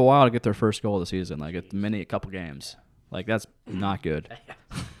 Because it took them a while to get their first goal of the season, like a couple games. Like that's not good.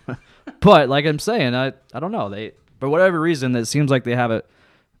 But like I'm saying, I don't know. They for whatever reason it seems like they have a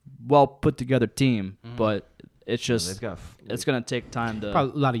well put together team, but it's They've just got it's gonna take time to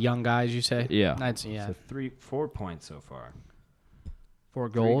Probably a lot of young guys, you say. Yeah. That's yeah. so 4 points so far. 4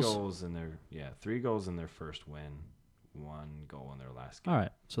 3 goals. goals in their 3 goals in their first win, 1 goal in their last game. All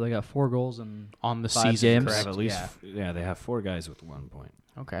right, so they got 4 goals and On the 5 season, games. They correct? have at least Yeah. they have 4 guys with 1 point.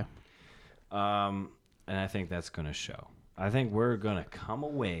 Okay. And I think that's going to show. I think we're going to come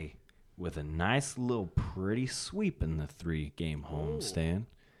away with a nice little pretty sweep in the 3-game homestand.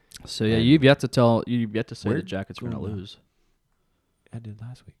 so yeah, And you've yet to say we're the Jackets are gonna going- lose. I did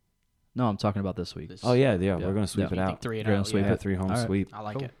last week. No, I'm talking about this week. This- Yeah, Yeah. we're going to sweep Yeah. it You out. think 3-0? You're gonna sweep yeah. it. 3 home All right. sweep. I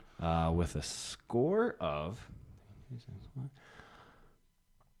like it. With a score of,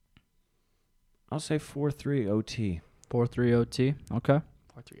 I'll say 4-3 OT. 4-3 OT. Okay,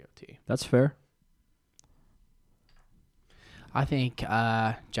 4-3 OT. that's fair. I think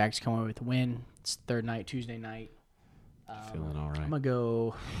Jack's coming away with a win. It's third night, Tuesday night. Feeling all right. I'm gonna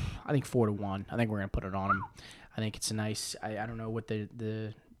go. I think 4-1. I think we're gonna put it on them. I think it's a nice. I don't know what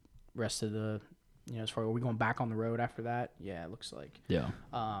the rest of the as far are we going back on the road after that? Yeah, it looks like. Yeah.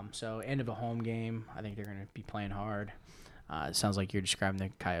 So end of a home game. I think they're gonna be playing hard. It sounds like you're describing the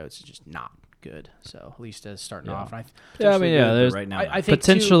Coyotes as just not good. So at least as starting Yeah. off. And Yeah, I mean, yeah, there's right now. I think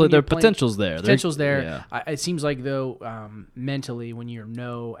potentially too, when their you're playing- potential's there. potential's there. Yeah. It seems like though mentally when you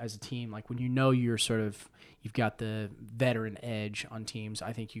know as a team, like when you know you're sort of you've got the veteran edge on teams.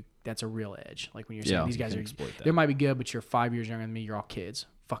 I think that's a real edge. Like when you're saying Yeah, these you guys can are exploit that. they might be good, but you're 5 years younger than me. You're all kids.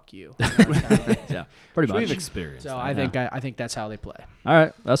 fuck you. Yeah, pretty We've much. experienced. So that. I think that's how they play. All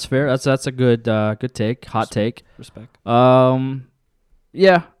right, that's fair. That's a good take, hot take. Respect.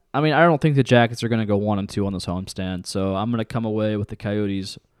 Yeah, I mean, I don't think the Jackets are going to go 1-2 on this homestand, so I'm going to come away with the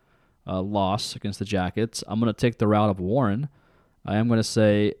Coyotes' loss against the Jackets. I'm going to take the route of Warren. I am going to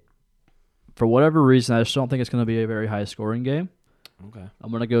say, for whatever reason, I just don't think it's going to be a very high-scoring game. Okay. I'm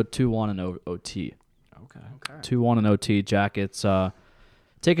going to go 2-1 in OT. Okay. 2-1 in OT. Jackets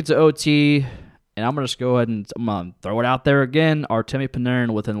take it to OT, and I'm going to just go ahead and I'm gonna throw it out there again. Artemi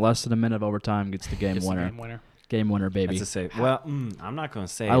Panarin, within less than a minute of overtime, gets the game It's the winner. game winner. Game winner, baby. That's a safe. Well, I'm not going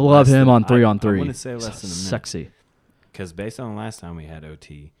to say. I love less him than- on 3 on I 3. wouldn't say less than a minute. Sexy. Because based on the last time we had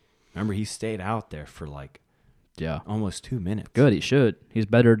OT, remember he stayed out there for like Yeah. almost 2 minutes. Good. He should. He's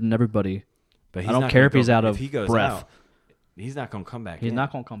better than everybody. But I don't not care gonna if he's go- out of he goes breath. out, he's not going to come back. He's in.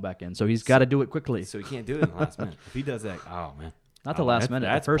 not going to come back in, so he's got to do it quickly. So he can't do it in the last minute. If he does that, oh man. Not the Oh, last that's- minute.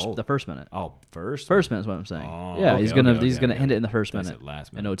 that's the bold. first minute. Oh, first. First minute is what I'm saying. Oh, yeah, okay, he's gonna okay, he's okay, gonna okay. end it in the first That's minute it,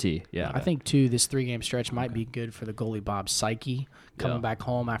 last in minute. OT. Yeah. I think too, this 3-game stretch might be good for the goalie Bob's psyche. Coming Yeah. back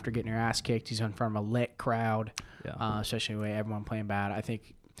home after getting your ass kicked, he's in front of a lit crowd, Yeah. especially the way everyone playing bad. I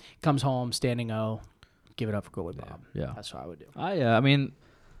think comes home standing O, give it up for goalie Bob. Yeah. That's what I would do. I mean,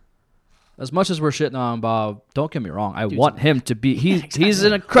 as much as we're shitting on Bob, don't get me wrong. I Dude's want him to be. He's exactly. he's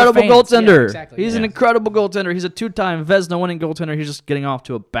an incredible We're fans. Yeah, goaltender. exactly. He's an Yeah. incredible goaltender. He's a 2-time Vezina winning goaltender. He's just getting off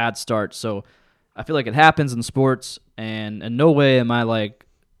to a bad start. So I feel like it happens in sports, and in no way am I like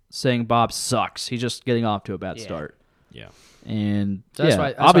saying Bob sucks. He's just getting off to a bad Yeah. start. Yeah. And So that's yeah, why-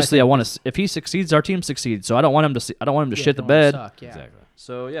 that's why obviously I I think want to. If he succeeds, our team succeeds. So I don't want him to. I don't want him to Yeah, shit the don't wanna bed. suck, yeah. Exactly.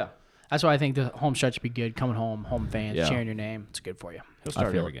 So yeah, That's why I think the home stretch would be good. Coming home, home fans, Yeah. cheering your name. It's good for you. He'll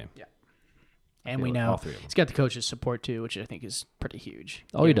start feel every it. game. And feel we it. know All three of them. he's got the coaches' support too, which I think is pretty huge.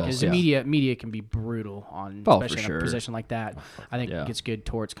 Oh, he does, Because yeah. media can be brutal on, Oh, for especially in sure. a position like that. I think Yeah. it gets good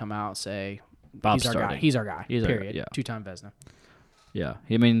torts come out say Bob's he's our guy. starting. He's our guy. He's our guy, period. yeah. 2-time Vezina. yeah.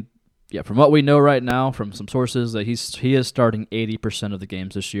 I mean, yeah. From what we know right now, from some sources, that he is starting 80% of the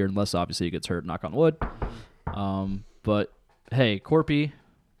games this year, unless obviously he gets hurt. Knock on wood. But hey, Corpy,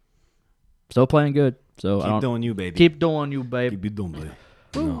 still playing good. So I Keep don't doing you, baby. keep doing you, babe. Keep you doing, baby.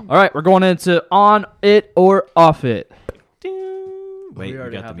 All right, we're going into on it or off it. Wait, we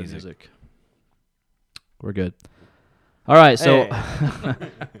already got have the music. We're good. All right, so Hey.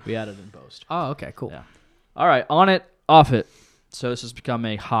 we added in post. Oh, okay, cool. Yeah. All right, on it, off it. So this has become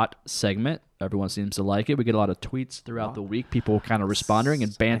a hot segment. Everyone seems to like it. We get a lot of tweets throughout the week. People kind of responding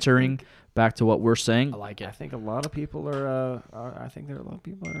and bantering back to what we're saying. I like I it. think a lot of people are. I think there are a lot of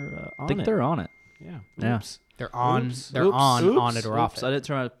people are on I think it. they're on it. Yeah. Yeah. Oops. They're on. Oops. They're Oops. on Oops. it or off Oops, it. I didn't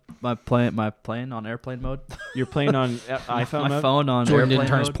turn my plane on airplane mode. You're playing on iPhone my mode? phone on Jordan airplane didn't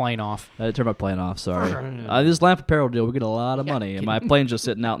turn his mode. plane off. I didn't turn my plane off. Sorry. This Lamp Apparel deal, we get a lot of money, and my plane's just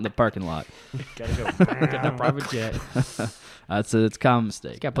sitting out in the parking lot. Gotta go get that private jet. It's a common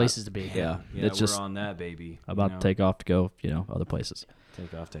mistake. He's got places to be. Yeah, Yeah, it's just we're on that, baby. about to take off to go, other places.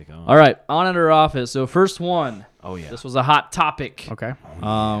 Take off, take on. All right, on it or off it. So first one. Oh, yeah. This was a hot topic. Okay.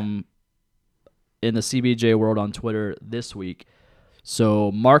 In the CBJ world on Twitter this week.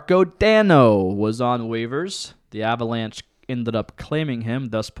 So Marco Dano was on waivers. The Avalanche ended up claiming him,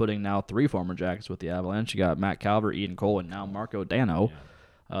 thus putting now 3 former Jackets with the Avalanche. You got Matt Calvert, Eden Cole, and now Marco Dano.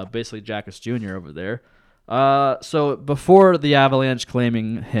 Basically Jackets Jr. over there. So before the Avalanche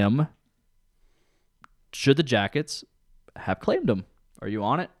claiming him, should the Jackets have claimed him? Are you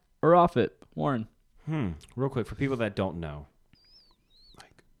on it or off it, Warren? Real quick, for people that don't know.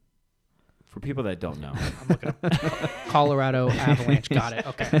 Colorado Avalanche. Got it.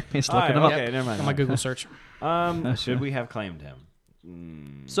 Okay. He's All looking right, him up. okay, never mind. On my Google search. Should we have claimed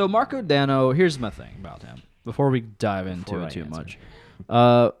him? So Marco Dano, here's my thing about him. Before we dive into Before it I too answer.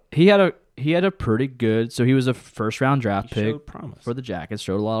 much, he had a pretty good. So he was a first round draft He pick showed promise. for the Jackets.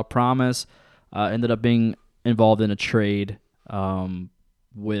 Showed a lot of promise. Ended up being involved in a trade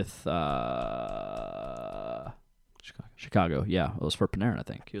with Chicago. Yeah, it was for Panarin. I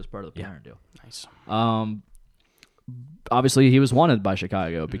think he was part of the Panarin deal. Nice. Obviously he was wanted by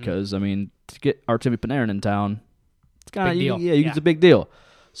Chicago because to get Artemi Panarin in town, it's kind of Big deal. yeah, Yeah. it's a big deal.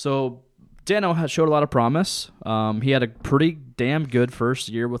 So Dano had showed a lot of promise. He had a pretty damn good first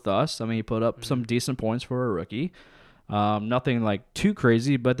year with us. He put up some decent points for a rookie. Nothing like too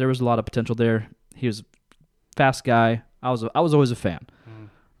crazy, but there was a lot of potential there. He was a fast guy. I was always a fan.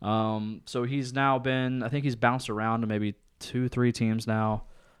 So he's now been, I think he's bounced around to maybe 2-3 teams now.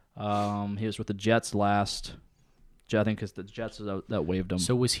 He was with the Jets last. I think it's the Jets that waived him.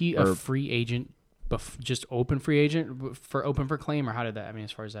 So was he a free agent, just open free agent for claim, or how did that?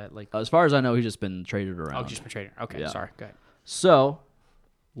 As far as that, like, as far as I know, he's just been traded around. just been traded. Okay, Yeah. sorry. Go ahead. So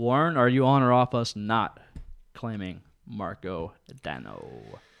Warren, are you on or off us not claiming Marco Dano?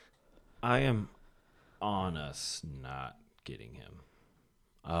 I am on us not getting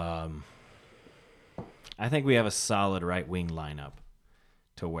him. I think we have a solid right wing lineup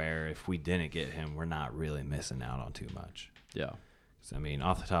to where if we didn't get him, we're not really missing out on too much. Yeah. So, I mean,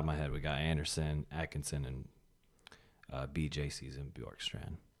 off the top of my head, we got Anderson, Atkinson, and BJC's and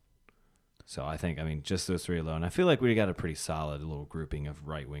Bjorkstrand. So I think, I mean, just those three alone, I feel like we got a pretty solid little grouping of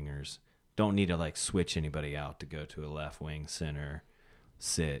right wingers. Don't need to like switch anybody out to go to a left wing, center,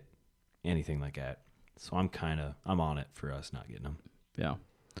 sit, anything like that. So I'm on it for us not getting them. Yeah.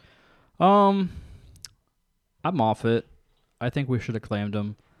 I'm off it. I think we should have claimed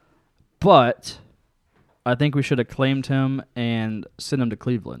him. But I think we should have claimed him and sent him to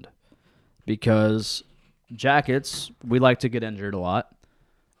Cleveland. Because Jackets, we like to get injured a lot.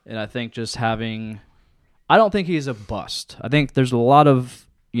 And I think just having... I don't think he's a bust. I think there's a lot of,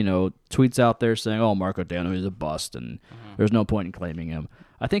 tweets out there saying, oh, Marco Dano is a bust, and there's no point in claiming him.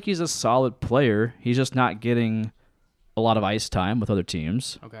 I think he's a solid player. He's just not getting a lot of ice time with other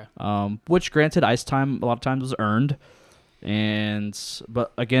teams. Okay. Which, granted, ice time a lot of times is earned.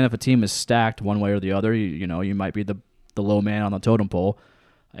 But again, if a team is stacked one way or the other, you might be the low man on the totem pole,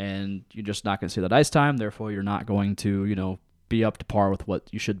 and you're just not going to see that ice time. Therefore, you're not going to, be up to par with what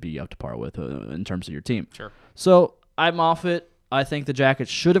you should be up to par with in terms of your team. Sure. So I'm off it. I think the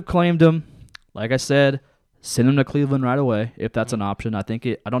Jackets should have claimed him. Like I said, send him to Cleveland right away if that's an option. I think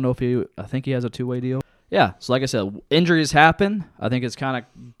I think he has a 2-way deal. Yeah, so like I said, injuries happen. I think it's kind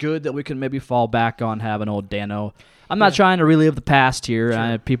of good that we can maybe fall back on having old Dano. I'm not trying to relive the past here.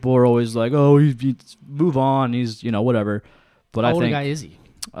 Sure. People are always like, oh, he's move on. He's, whatever. But How I old think a guy is he?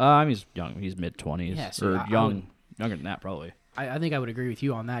 He's young. He's mid-20s. Yeah, so I younger than that probably. I think I would agree with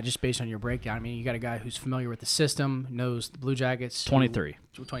you on that, just based on your breakdown. I mean, you got a guy who's familiar with the system, knows the Blue Jackets. 23.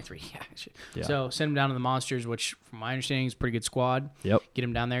 23, yeah. Yeah. So send him down to the Monsters, which, from my understanding, is a pretty good squad. Yep. Get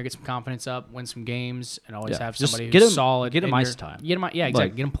him down there, get some confidence up, win some games, and always Yeah. have Just somebody get who's him- solid. get him in ice your- time. Get him, yeah, exactly.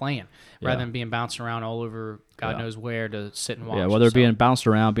 Like- Get him playing rather Yeah. than being bounced around all over God knows where to sit and watch. Yeah, whether it So- being bounced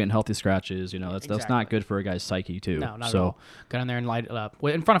around, being healthy scratches, that's Exactly. not good for a guy's psyche too. No, not so, at all. Go down there and light it up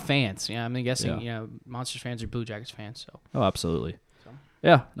in front of fans. Yeah, I'm guessing. Yeah. Monsters fans are Blue Jackets fans. So Oh, absolutely.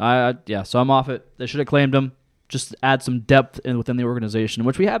 Yeah, so I'm off it. They should have claimed him. Just add some depth within the organization,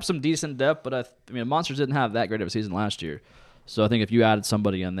 which we have some decent depth, but I mean, Monsters didn't have that great of a season last year. So I think if you added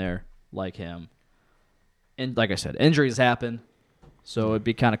somebody in there like him, and like I said, injuries happen, so it'd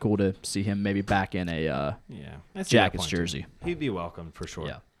be kind of cool to see him maybe back in a I see that Jackets point, too. jersey. He'd be welcome for sure.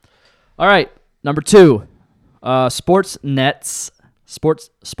 Yeah. All right, number 2, Sportsnets.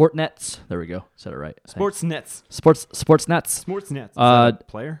 Sportnets. There we go. Said it right. Sportsnets. Sportsnets. Sportsnets. Is Uh, that a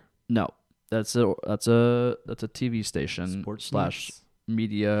player? No, that's a TV station Sportsnets. /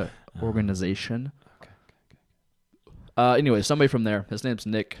 media organization. Okay. Anyway, somebody from there. His name's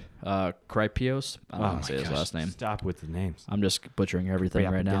Nick Krypios. I don't know how to say his last name. Stop with the names. I'm just butchering everything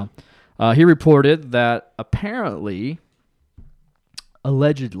Hurry up right and now. He reported that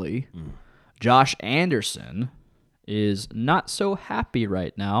allegedly, Josh Anderson is not so happy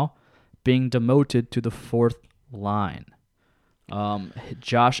right now being demoted to the 4th line.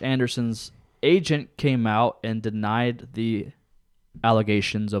 Josh Anderson's agent came out and denied the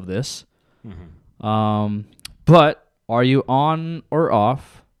allegations of this. But are you on or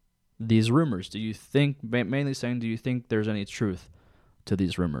off these rumors? Do you think, mainly saying, do you think there's any truth to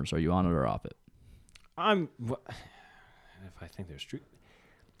these rumors? Are you on it or off it? If I think there's truth.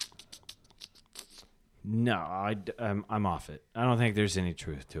 No, I'm off it. I don't think there's any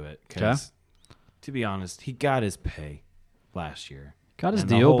truth to it. Because, to be honest, he got his pay last year. Got his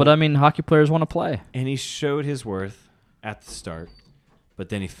And the deal, whole- but I mean, hockey players want to play. And he showed his worth at the start, but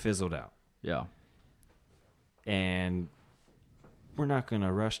then he fizzled out. Yeah. And we're not going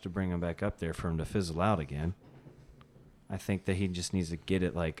to rush to bring him back up there for him to fizzle out again. I think that he just needs to get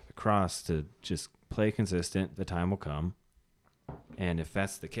it across to just play consistent. The time will come. And if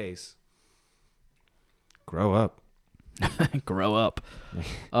that's the case, grow up. Grow up.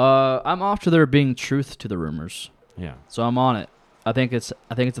 I'm off to there being truth to the rumors, Yeah. so I'm on it. I think it's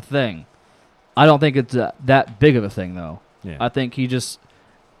a thing. I don't think it's that big of a thing though. Yeah. I think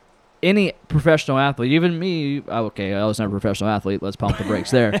any professional athlete, even me. Okay, I was never a professional athlete. Let's pump the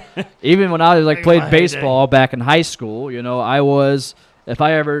brakes there. Even when I was played baseball back in high school, I was. If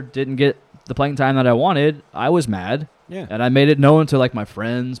I ever didn't get the playing time that I wanted, I was mad. Yeah. And I made it known to my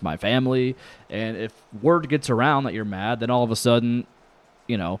friends, my family, and if word gets around that you're mad, then all of a sudden,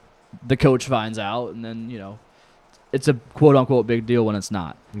 the coach finds out, and then it's a quote unquote big deal when it's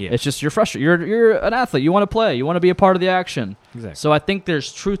not. Yeah. It's just you're frustrated. You're an athlete. You want to play. You want to be a part of the action. Exactly. So I think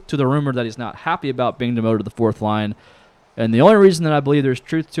there's truth to the rumor that he's not happy about being demoted to the fourth line. And the only reason that I believe there's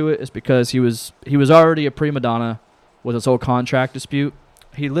truth to it is because he was already a prima donna with his whole contract dispute.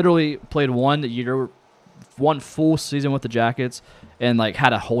 He literally played one full season with the Jackets and like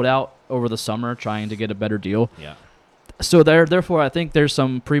had a holdout over the summer trying to get a better deal. Yeah. So therefore, I think there's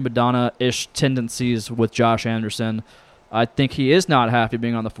some prima donna-ish tendencies with Josh Anderson. I think he is not happy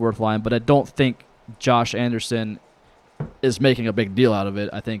being on the fourth line, but I don't think Josh Anderson is making a big deal out of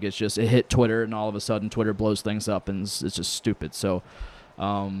it. I think it's just it hit Twitter, and all of a sudden Twitter blows things up, and it's just stupid. So,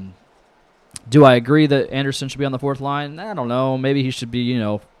 do I agree that Anderson should be on the fourth line? I don't know. Maybe he should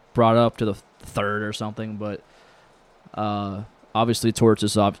be, brought up to the third or something. But obviously, Torts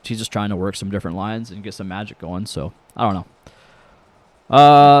is he's just trying to work some different lines and get some magic going. So I don't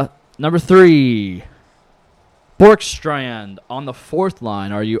know. Number 3, Borkstrand on the fourth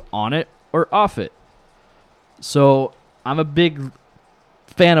line. Are you on it or off it? So I'm a big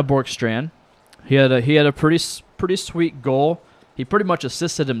fan of Borkstrand. He had a pretty sweet goal. He pretty much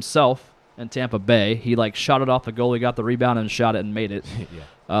assisted himself in Tampa Bay. He shot it off the goal. He got the rebound and shot it and made it.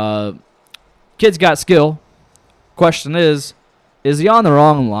 Yeah. Kid's got skill. Question is he on the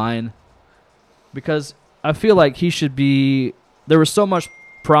wrong line? Because I feel like he should be. There was so much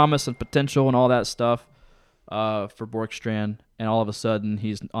promise and potential and all that stuff for Borkstrand, and all of a sudden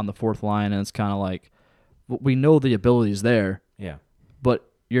he's on the fourth line, and it's kind of like, we know the ability's there, Yeah. but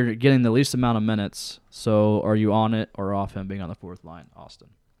you're getting the least amount of minutes. So are you on it or off him being on the fourth line? Austin.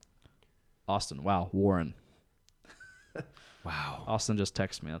 Wow. Warren. Wow. Austin just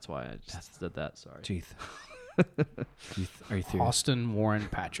texted me. That's why I just did that. Sorry. Teeth. Are you serious? Austin, Warren,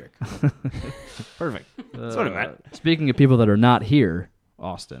 Patrick. Perfect. That's what I meant. Speaking of people that are not here,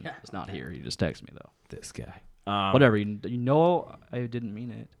 Austin is not here. He just texted me though. This guy. Whatever. You know, I didn't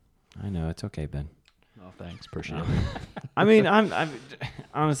mean it. I know. It's okay, Ben. Oh, thanks. Appreciate it. I mean, I'm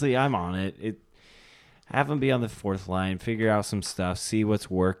honestly, I'm on it. Have him be on the fourth line, figure out some stuff, see what's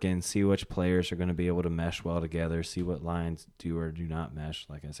working, see which players are going to be able to mesh well together, see what lines do or do not mesh,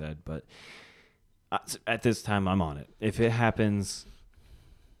 like I said. But at this time, I'm on it. If it happens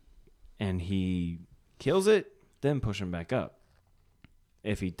and he kills it, then push him back up.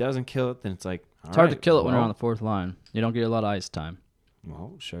 If he doesn't kill it, then it's like, It's hard to kill it when you're on the fourth line. You don't get a lot of ice time.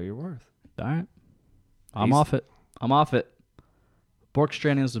 Well, show your worth. All right. I'm off it.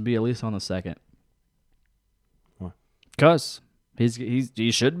 Borkstrand needs to be at least on the second. Why? Because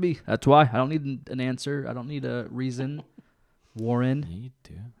he should be. That's why. I don't need an answer. I don't need a reason. Warren. Yeah, you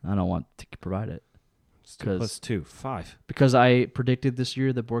do. I don't want to provide it. 2 plus 2, 5. Because I predicted this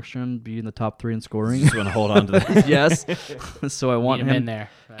year that Borkstrand would be in the top 3 in scoring. Just want to hold on to that. Yes. So I want Get him in there.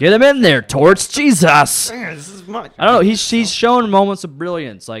 Get him in there, Torts. Jesus. This is much. I don't know. He's shown moments of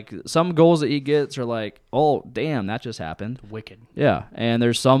brilliance. Like some goals that he gets are like, oh damn, that just happened. Wicked. Yeah, and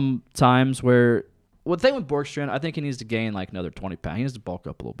there's some times where. Well, the thing with Borkstrand, I think he needs to gain like another 20 pounds. He needs to bulk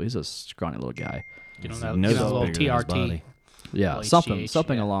up a little bit. He's a scrawny little guy. Get on His that nose is little bigger than his TRT. body. Yeah, Well, something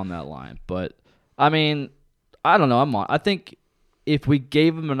HGH, along that line. But I mean, I don't know. I think if we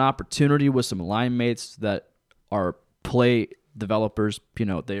gave him an opportunity with some line mates that are play developers,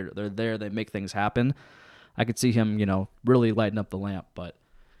 they're there, they make things happen. I could see him, really lighting up the lamp. But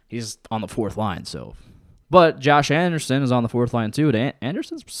he's on the fourth line, so. But Josh Anderson is on the fourth line too. And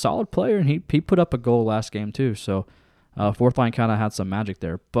Anderson's a solid player, and he put up a goal last game too. So fourth line kind of had some magic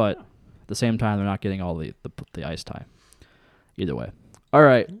there. But at the same time, they're not getting all the ice time. Either way. All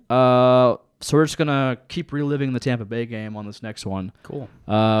right. So we're just going to keep reliving the Tampa Bay game on this next one. Cool.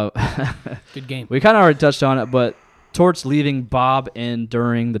 Good game. We kind of already touched on it, but Torts leaving Bob in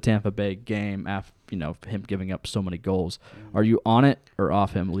during the Tampa Bay game after him giving up so many goals. Are you on it or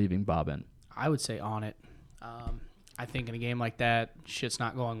off him leaving Bob in? I would say on it. I think in a game like that, shit's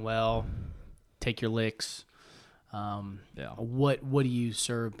not going well. Take your licks. What do you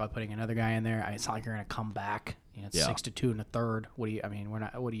serve by putting another guy in there? It's not like you're gonna come back. It's 6-2 in the third. What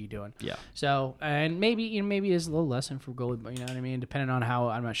are you doing? Yeah. So and maybe it's a little lesson for goalie. But you know what I mean. Depending on how,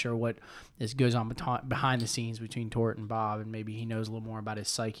 I'm not sure what goes on behind the scenes between Tort and Bob, and maybe he knows a little more about his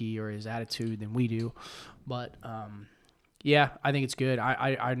psyche or his attitude than we do. But yeah, I think it's good.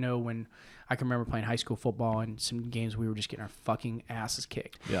 I know when. I can remember playing high school football and some games we were just getting our fucking asses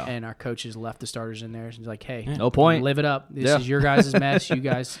kicked. Yeah. And our coaches left the starters in there. And he's like, hey, no point. Live it up. This is your guys' mess. You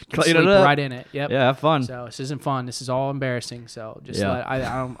guys can Clean sleep it up. right in it. Yep. Yeah, have fun. So this isn't fun. This is all embarrassing. So just I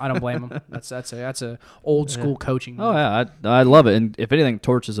don't blame him. That's a old school coaching. Oh yeah, I love it. And if anything,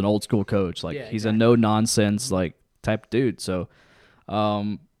 Torch is an old school coach. Like he's a no nonsense type dude. So,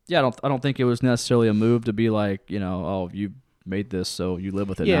 I don't think it was necessarily a move to be like, oh, you made this, so you live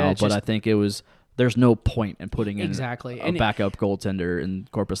with it Yeah, now. it's But just- I think it was. There's no point in putting in Exactly. a And backup goaltender in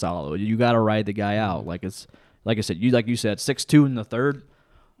Corpusalo. You got to ride the guy out. Like I said, you 6-2 in the third.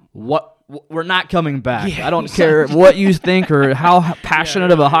 We're not coming back. Yeah, I don't care what you think or how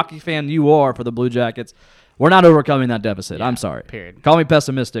passionate of a hockey fan you are for the Blue Jackets. We're not overcoming that deficit. Yeah, I'm sorry. period. Call me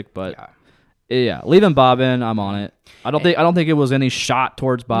pessimistic, but yeah, leaving Bob in, I'm on it. I don't think it was any shot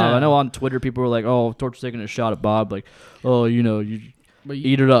towards Bob. No. I know on Twitter people were like, "Oh, Torch taking a shot at Bob," like, "Oh, you But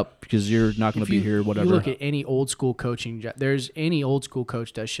eat it up because you're not going if to be here." Whatever. You look at any old school coaching. There's any old school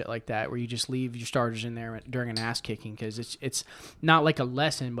coach does shit like that where you just leave your starters in there during an ass kicking because it's not like a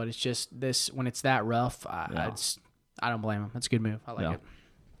lesson, but it's just this when it's that rough. I don't blame him. That's a good move. I like Yeah. it.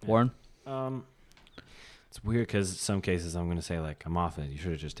 Warren. It's weird because some cases I'm going to say, like, I'm off it. You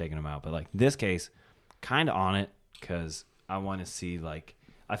should have just taken him out. But, like, this case, kind of on it because I want to see, like,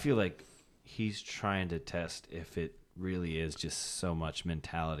 I feel like he's trying to test if it really is just so much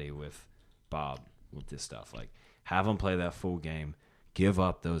mentality with Bob with this stuff. Like, have him play that full game, give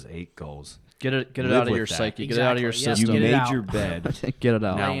up those 8 goals. Get it Live out of with your that. psyche. Get it out of your Exactly. Yes, system. You get it made out. your bed. Get it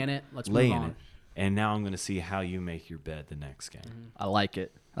out. Now- Lay in it. Let's lay move in on. it. And now I'm going to see how you make your bed the next game. I like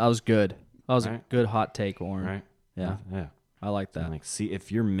it. That was good. That was a Right. good hot take, Warren. Right? Yeah, Yeah. I like And, that. like, see,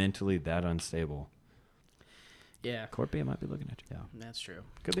 if you're mentally that unstable, Yeah, Corpy might be looking at you. Yeah. that's true.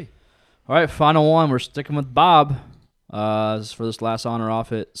 Could be. All right, final one. We're sticking with Bob for this last on or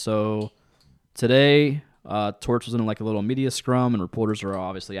off it. So today, Torch was in like a little media scrum, and reporters are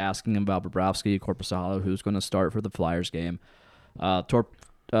obviously asking him about Bobrovsky, Korpisalo, who's going to start for the Flyers game.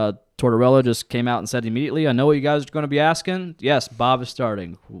 Tortorella just came out and said immediately, "I know what you guys are going to be asking. Yes, Bob is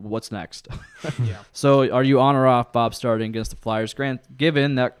starting. What's next?" Yeah. So are you on or off Bob starting against the Flyers?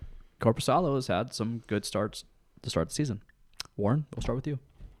 Given that Korpisalo has had some good starts to start the season. Warren, we'll start with you.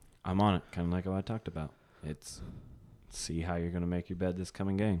 I'm on it, kind of like what I talked about. It's see how you're going to make your bed this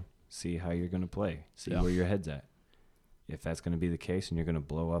coming game. See how you're going to play. See Yeah. where your head's at. If that's going to be the case and you're going to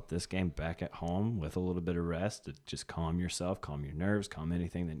blow up this game back at home with a little bit of rest to just calm yourself, calm your nerves, calm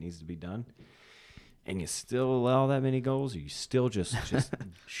anything that needs to be done, and you still allow that many goals, or you still just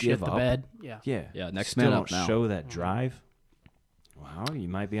Shit give the up. bed. Yeah. Yeah. Yeah, next still man don't up now. show that drive. Wow, you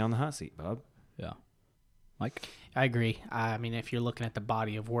might be on the hot seat, Bob. Yeah. Mike? I agree. I mean, if you're looking at the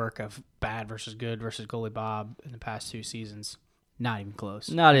body of work of bad versus good versus goalie Bob in the past 2 seasons, not even close.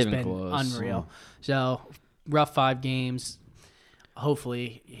 Not It's even been close. Unreal. So rough 5 games.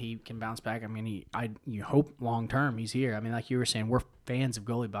 Hopefully he can bounce back. I mean, you hope long term he's here. I mean, like you were saying, we're fans of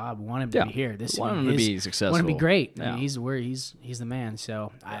goalie Bob. We want him to Yeah. be here. We want him to be successful. Want to be great. I Yeah. mean, he's the man.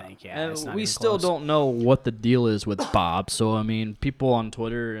 So I think And it's not we even still close. don't know what the deal is with Bob. So, I mean, people on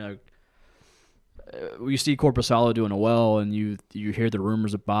Twitter, you see Korpisalo doing well, and you hear the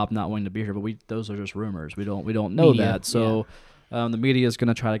rumors of Bob not wanting to be here, but those are just rumors. We don't know Media, that. So, the media is going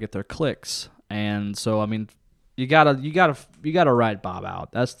to try to get their clicks, and so I mean, you gotta ride Bob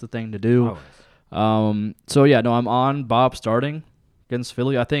out. That's the thing to do. So yeah, no, I'm on Bob starting against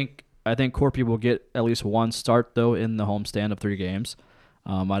Philly. I think Corpy will get at least one start though in the homestand of 3 games.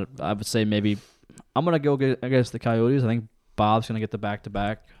 I would say maybe I'm gonna go against the Coyotes. I think Bob's gonna get the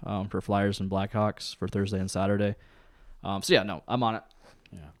back-to-back for Flyers and Blackhawks for Thursday and Saturday. So yeah, no, I'm on it.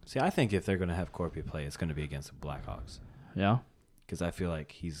 Yeah. See, I think if they're going to have Corpy play, it's going to be against the Blackhawks. Yeah, Because I feel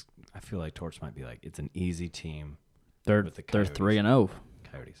like Torch might be like, it's an easy team. they're With the they're Coyotes. 3-0.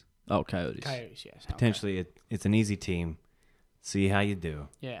 Coyotes. Oh, Coyotes. Coyotes, yes. Okay. Potentially, it's an easy team. See how you do.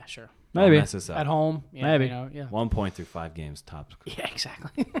 Yeah, sure. Don't Maybe. mess us up. At home, yeah, Maybe. You know, yeah. 1 point through 5 games tops. Yeah,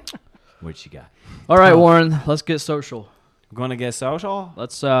 exactly. What you got? All right, Warren, let's get social. We're going to get social?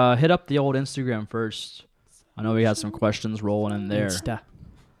 Let's hit up the old Instagram first. I know we had some questions rolling in there. Insta.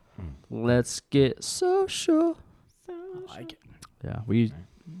 Let's get social. I like it. Yeah, we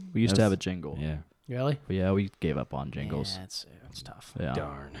used to have a jingle. Yeah. Really? But yeah, we gave up on jingles. Yeah, it's tough. Yeah.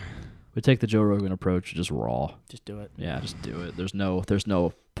 Darn. We take the Joe Rogan approach, just raw. Just do it. Yeah, just do it. There's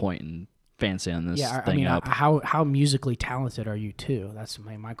no point in fancying this Yeah, I thing mean, up. how musically talented are you too? That's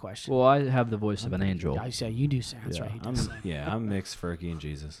my question. Well, I have the voice of an angel. I say you do. That's Yeah. right. He does sing. I'm mixed Fergie and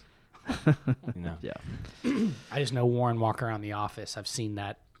Jesus. You know. Yeah. I just know Warren walk around the office. I've seen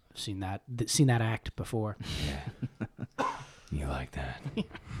that act before. You like that.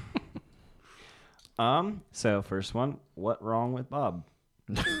 So first one, what wrong with Bob?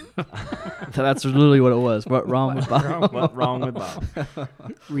 That's literally what it was. What wrong with Bob? What wrong with Bob?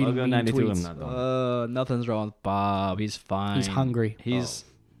 Reading Logo mean 92, tweets. I'm not done. Nothing's wrong with Bob. He's fine. He's hungry. He's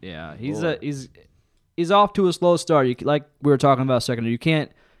Lord. he's off to a slow start. Like we were talking about a second ago, you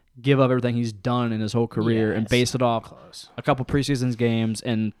can't give up everything he's done in his whole career Yeah, and it's base it off close. a couple preseason games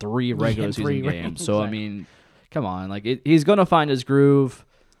and 3 regular three season rings, games. So I exactly. mean, come on, like he's gonna find his groove.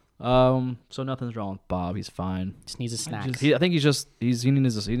 So nothing's wrong with Bob. He's fine. Just needs a snack. I think he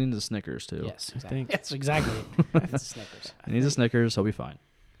needs a Snickers too. Yes, exactly. think- Yes, exactly. It's Snickers. He needs a Snickers. He'll be fine.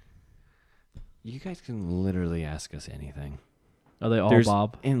 You guys can literally ask us anything. Are they all There's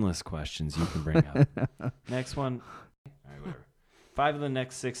Bob? endless questions you can bring up. Next one. All right, whatever. 5 of the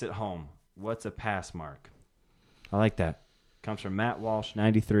next 6 at home. What's a pass mark? I like that. Comes from Matt Walsh,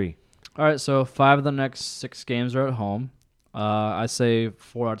 93. All right, so 5 of the next 6 games are at home. I say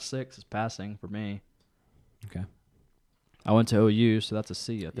 4 out of 6 is passing for me. Okay. I went to OU, so that's a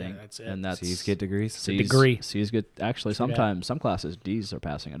C, I think. that's it. And that's C's get degrees. C's, degree. C's good. Actually, See that? sometimes some classes D's are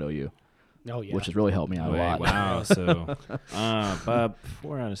passing at OU, Oh yeah. which has really helped me out a lot. Wow. So, Bob,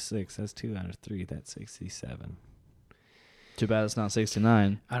 4 out of 6. That's 2 out of 3. That's 67. Too bad it's not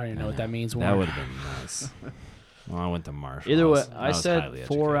 69. I don't even know what that means. That Warren. would have been nice. Well, I went to Marshall. Either way, was I highly said educated.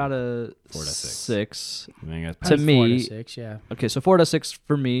 4 out of 4 to 6. 6. I mean, that's To Probably 4 me- to 6, yeah. Okay, so 4 out of 6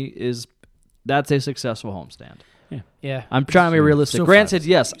 for me that's a successful homestand. Yeah. I'm trying to be So- realistic. so Granted, far-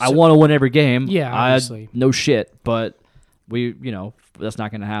 yes, I so- want to win every game. Yeah, I obviously. no shit, but that's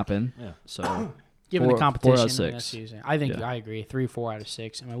not going to happen. Yeah. So Given 4 the competition, out of I 6. guess I think Yeah. I agree. 3, 4 out of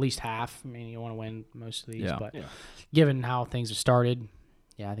 6. I mean, at least half. I mean, you want to win most of these, Yeah. but Yeah. given how things have started,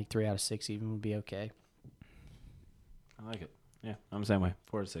 yeah, I think 3 out of 6 even would be okay. I like it. Yeah, I'm the same way.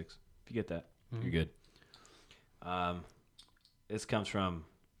 4 to 6. If you get that, you're good. This comes from.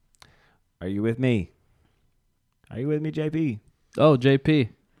 Are you with me? Are you with me, JP? Oh, JP.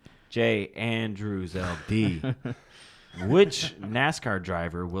 J. Andrews LD. Which NASCAR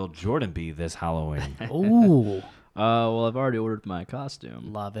driver will Jordan be this Halloween? Ooh, Well, I've already ordered my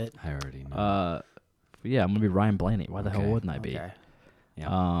costume. love it. I already know. Yeah, I'm gonna be Ryan Blaney. Why the hell Okay. wouldn't I be? Okay.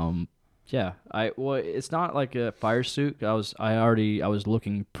 Yeah. It's not like a fire suit. I was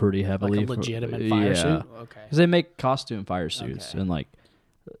looking pretty heavily Like a for- legitimate fire suit? Okay. Because they make costume fire suits, Okay. and like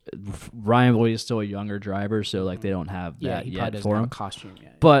Ryan Blaney is still a younger driver, so like they don't have Yeah, that he yet probably doesn't for have a him. costume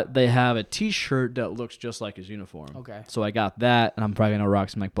yet. But they have a T-shirt that looks just like his uniform. Okay. So I got that, and I'm probably gonna rock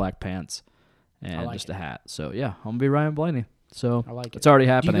some like black pants and like just it. a hat. So yeah, I'm gonna be Ryan Blaney. So I like it. it's already Do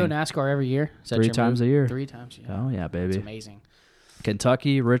you happening. go NASCAR every year? Is that 3 your times move? a year. 3 times. Yeah. Oh yeah, That's baby. amazing.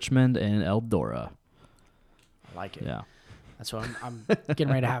 Kentucky, Richmond, and Eldora. I like it. Yeah. That's what I'm getting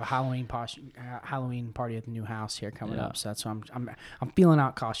ready to have a Halloween party at the new house here coming Yeah. up. So that's what I'm feeling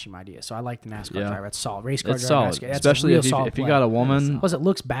out costume ideas. So I like the NASCAR Yeah. driver. It's solid. Race car It's driver. solid, NASCAR. That's especially a real if you, solid if you play. got a woman. Plus, it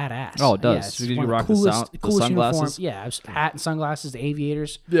looks badass. Oh, it does. Yeah, it's You one of rock the coolest, the coolest sunglasses. uniforms. Yeah, hat and sunglasses, the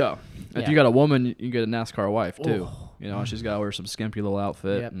aviators. Yeah. If Yeah. you got a woman, you can get a NASCAR wife too. Oh. She's got to wear some skimpy little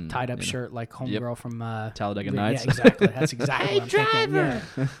outfit. Yep, and, tied up you know. shirt like homegirl from Talladega yeah, Nights. exactly. That's exactly what I'm thinking.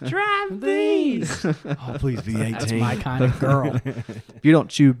 Yeah. Drive these. Oh, please be 18. That's my kind of girl. If you don't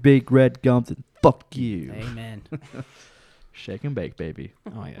chew big red gum, then fuck you. Amen. Shake and bake, baby.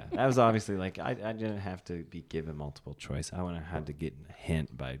 Oh yeah, that was obviously like I didn't have to be given multiple choice. I had to get a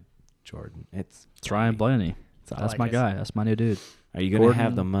hint by Jordan. It's Ryan Blaney. It's That's like my it. guy. That's my new dude. Are you gonna Gordon.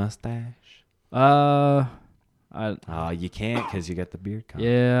 have the mustache? I Oh, you can't because you got the beard comb.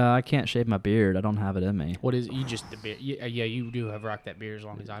 yeah, I can't shave my beard. I don't have it in me. What is you just the beard? Yeah, you do have rocked that beard as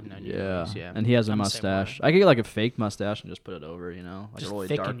long as I've known you. Yeah. anyways, yeah. And he has a I'm the same way. mustache. I could get like a fake mustache and just put it over, like Just a really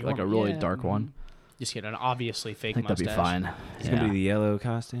thicken dark, your like a one. really Yeah, dark one. Just get an obviously I fake think mustache. that'd be fine. It's gonna be the yellow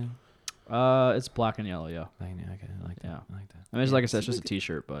costume. It's black and yellow, yeah. I like that. Yeah. I like that. I mean, it's like I said, it's just a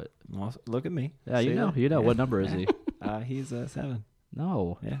T-shirt, but Well, look at me. yeah, See you know, that? what number is he? He's 7.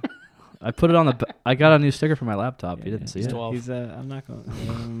 No, Yeah. I put it on the. I got a new sticker for my laptop. You didn't see He's it. 12. He's I'm not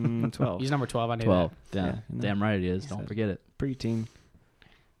going 12. He's number 12. I knew 12. that. Yeah, Yeah, no. damn right he is. He Don't said- forget it. preteen.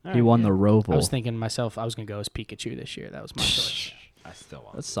 He won the I Roval. was thinking myself, I was gonna go as Pikachu this year. That was my choice. I still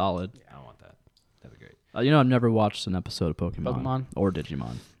want. That's solid. I want that. That'd be great. I've never watched an episode of Pokemon? or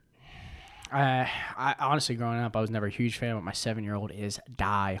Digimon. I honestly, growing up, I was never a huge fan, but my 7-year-old is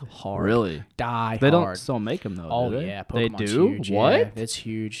die hard. Really? Die They hard. don't still make them though. Oh do they? yeah, they Pokemon's do. Huge. What? Yeah, it's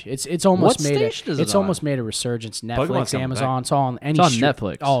huge. It's almost What made station is it it's on? almost made a resurgence. Pokemon's Netflix, coming Amazon, it's all on any. It's on stre-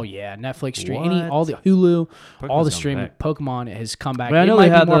 Netflix. Oh yeah, Netflix stream. What? All the Hulu, all the Pokemon's coming streaming. back. Pokemon has come back. But I know it they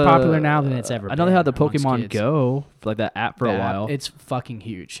might had be more the, popular now than it's ever. I know they had the been amongst Pokemon kids. Go, like that app for a That- while. It's fucking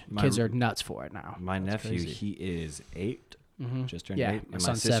huge. My- Kids are nuts for it now. My nephew, crazy. he is 8, just turned Yeah, 8, my and my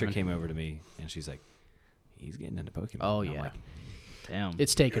son's sister 7. came over to me and she's like, "He's getting into Pokemon." Oh And I'm yeah, like, Damn.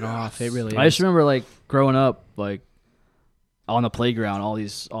 it's taken off. It really is. I just remember like growing up, like on the playground,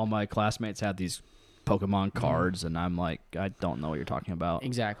 all my classmates had these Pokemon cards, and I'm like, I don't know what you're talking about.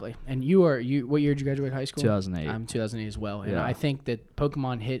 Exactly. And you what year did you graduate high school? 2008. I'm 2008 as well. And Yeah. I think that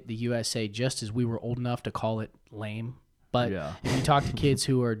Pokemon hit the USA just as we were old enough to call it lame. But Yeah. if you talk to kids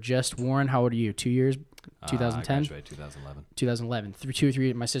who are just Warren, how old are you? 2 years? 2010? I graduated 2011. 2011. 2 or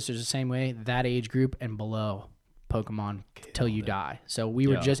 3. My sister's the same way. That age group and below. Pokemon till you die. So we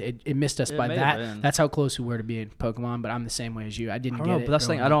were Yeah. just it missed us It by may have that. been. That's how close we were to being Pokemon. But I'm the same way as you. I didn't I don't get know, it. but that's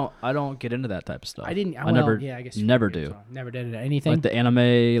the thing. growing up. I don't get into that type of stuff. I didn't. I well, never. Yeah, I guess never you did as do. well. Never did it. Anything. Like the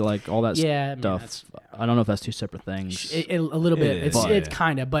anime, like all that Yeah, I mean, stuff. that's- I don't know if that's two separate things. A little bit. It is, It's yeah.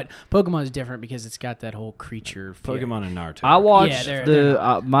 kind of, but Pokemon is different because it's got that whole creature. feel. Pokemon and Naruto. I watched they're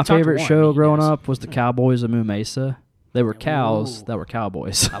not- my Talk to favorite Warren, show he growing knows. up was the Cowboys of Moo Mesa. They were cows Ooh. that were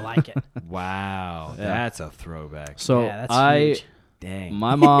cowboys. I like it. Wow, Yeah. that's a throwback. So yeah, that's I, huge. Dang.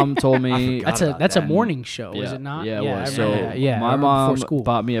 my mom told me forgot That's a about that's a that. morning show, is Yeah, it not? Yeah, it I was. remember So that. Yeah, I my remember mom before school.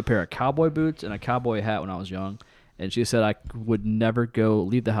 bought me a pair of cowboy boots and a cowboy hat when I was young, and she said I would never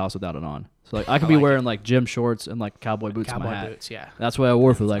leave the house without it on. So like I could be like wearing like gym shorts and like cowboy boots and Cowboy my hat. boots. Yeah, That's what I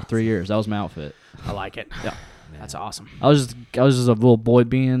wore for like 3 years. That was my outfit. I like it. Yeah. That's awesome. I was just a little boy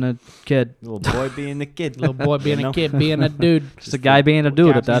being a kid, Little boy being the kid. Little boy being You know? a kid, being a dude. just a guy being a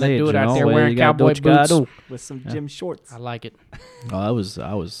dude at that being a age. dude You out know, there Well, wearing you gotta do what cowboy you gotta boots. do. with some gym shorts. I like it. Oh, I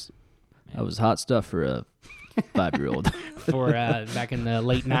was hot stuff for a 5-year-old. For back in the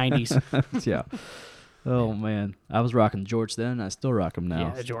late '90s. Yeah. Oh man, I was rocking jorts then. I still rock them now. Yeah,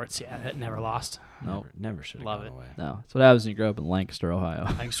 the jorts. Yeah, that never lost. No, Never should have Love gone it. away. no. That's what happens when you grow up in Lancaster, Ohio.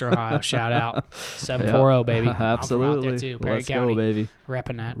 Lancaster, Ohio. Shout out 740, baby. Absolutely. I'm from out there too. Perry Let's County. go, baby.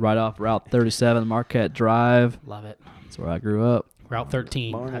 Repping that. Right off Route 37, Marquette Drive. Love it. That's where I grew up. Route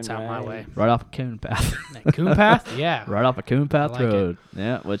 13. Born That's and out my raised. way. Right off of Coon Path. That Coon Path? Yeah. Right off of Coon Path I like it. Road.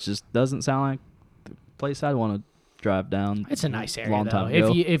 Yeah, which just doesn't sound like the place I'd want to drive down. It's a nice area, Long though. time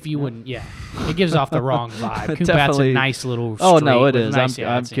ago. If you wouldn't, yeah, it gives off the wrong vibe. Coon Path's a Definitely. nice little. Oh street no, it with is. nice- I'm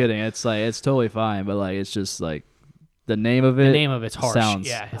yeah, it's- kidding. It's like it's totally fine, but like it's just like the name of it. The name of it's harsh. sounds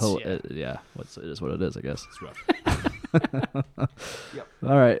Yeah, it's- yeah. It is what it is, I guess. It's rough.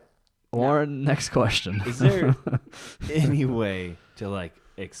 All right, Warren. Next question. Is there any way to like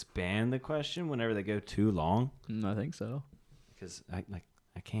expand the question whenever they go too long? I think so. Because I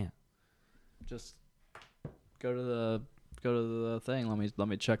can't. Just go to the thing. Let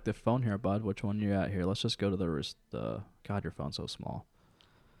me check the phone here, bud. Which one you're at here? Let's just go to the. God, your phone's so small.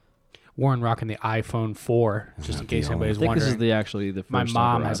 Warren rocking the iPhone 4, just in not case the only- I anybody's think this wondering. is the first. My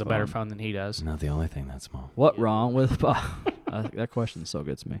mom ever has a better iPhone. phone than he does. Not the only thing that's small. What wrong with Bob? That question so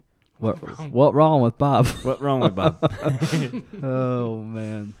gets me. What wrong with Bob? What wrong with Bob? Oh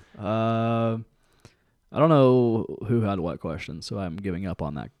man. I don't know who had what question, so I'm giving up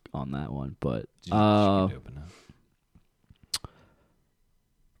on that one. But Just open up.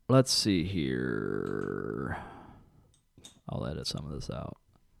 let's see here. I'll edit some of this out.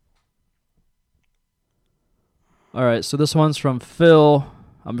 All right, so this one's from Phil.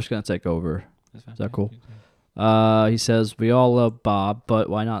 I'm just gonna take over. Is that cool? He says we all love Bob, but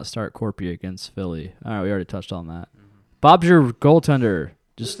why not start Corpy against Philly? All right, we already touched on that. Bob's your goaltender.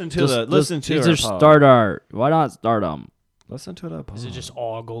 Listen to he's our your pod. starter. Why not start him? Listen to it up. Is it just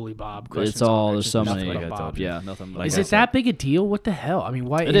all goalie Bob? It's questions all on there, there's just so nothing many. but like I Bob? told you. Yeah, nothing. Like Is I it said. that big a deal? What the hell? I mean,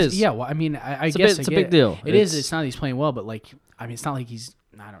 why? It is. Yeah. Well, I mean, I It's a guess bit- it's a big deal. It is. It's- It's not that he's playing well, but like, I mean, it's not like he's.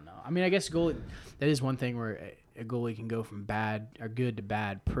 I don't know. I mean, I guess goalie. That is one thing where a goalie can go from bad or good to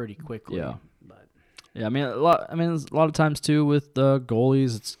bad pretty quickly. Yeah. But Yeah, I mean a lot of times too with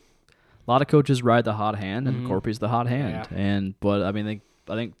goalies, it's a lot of coaches ride the hot hand, and Corpy's the hot hand. Yeah. But I mean,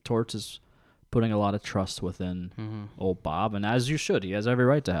 I think Torts is putting a lot of trust within old Bob, and as you should. He has every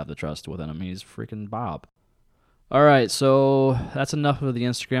right to have the trust within him. He's freaking Bob. All right, so that's enough of the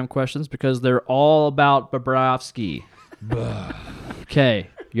Instagram questions because they're all about Bobrovsky. Okay,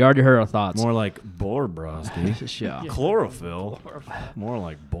 you already heard our thoughts. More like Borbrowski. Yeah. Chlorophyll. More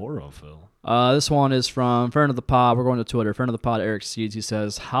like Borophyll. This one is from friend of the pod. We're going to Twitter. Friend of the pod, Eric Seeds. He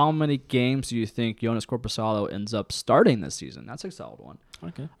says, "How many games do you think Jonas Corposalo ends up starting this season?" That's a solid one.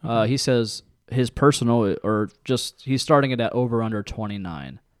 Okay. He says his personal, or just he's starting it at over under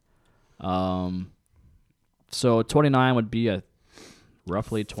 29. So 29 would be a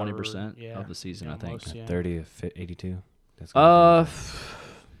roughly 20% yeah. of the season, I think. Almost, yeah. 30 to 82. That's I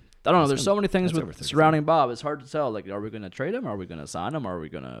don't know. There's so many things that's over with 30. surrounding Bob. It's hard to tell. Like, are we going to trade him? Are we going to sign him? What are we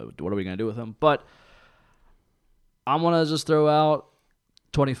going to do with him? But I'm going to just throw out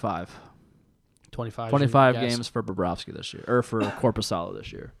 25. 25 games for Bobrovsky this year, or for Corposalo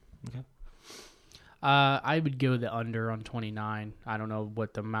this year. I would go the under on 29. I don't know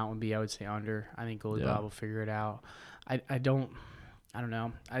what the amount would be. I would say under. I think goalie Yeah. Bob will figure it out. I don't. I don't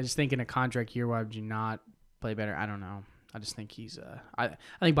know. I just think in a contract year, why would you not play better? I don't know. I just think he's. I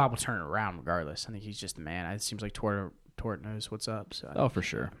think Bob will turn it around regardless. I think he's just the man. It seems like Tort knows what's up. So Oh, for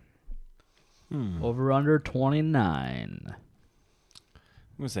sure. Over under 29. I'm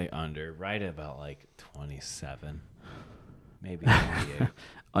gonna say under, right at about like 27, maybe 28.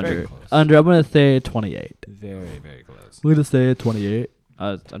 Under. close. Under. I'm gonna say 28. Very, very close. I'm gonna say 28.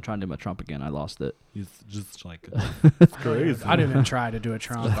 I'm trying to do my Trump again. I lost it. It's just like crazy. I didn't even try to do a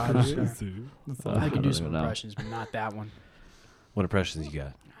Trump. I can do some even know. impressions, but not that one. what impressions you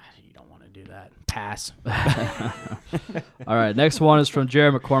got? You don't want to do that. Pass. All right, next one is from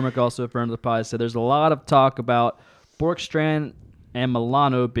Jared McCormick, also a friend of the pod. Said there's a lot of talk about Borkstrand and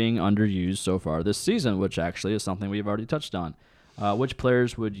Milano being underused so far this season, which actually is something we've already touched on. Which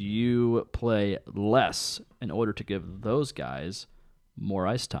players would you play less in order to give those guys more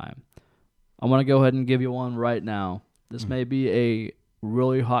ice time? I want to go ahead and give you one right now. This may be a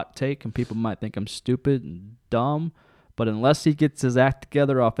really hot take, and people might think I'm stupid and dumb, but unless he gets his act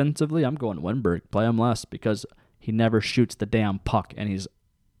together offensively, I'm going Wenberg. Play him less because he never shoots the damn puck, and he's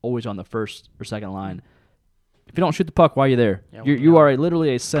always on the first or second line. If you don't shoot the puck, why are you there? Yeah, You are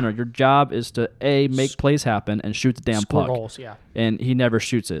literally a center. Your job is to, make plays happen and shoot the damn Score puck. goals, yeah. And he never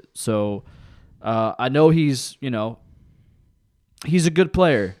shoots it. So I know he's a good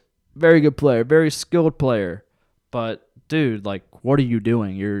player. Very good player. Very skilled player. But, dude, like, what are you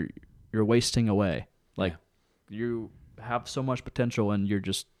doing? You're wasting away. Like, you have so much potential, and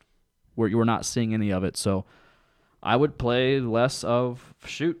you're not seeing any of it. So I would play less of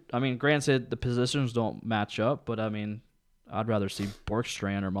shoot. I mean, granted, the positions don't match up, but I mean, I'd rather see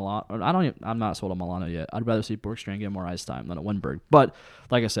Borkstrand or Milano. I'm not sold on Milano yet. I'd rather see Borkstrand get more ice time than a Wenberg. But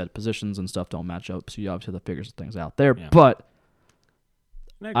like I said, positions and stuff don't match up, so you obviously have to figure some things out there. Yeah. But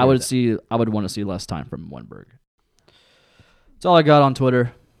I want to see less time from Wenberg. That's all I got on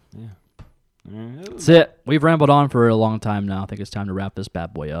Twitter. That's it. We've rambled on for a long time now. I think it's time to wrap this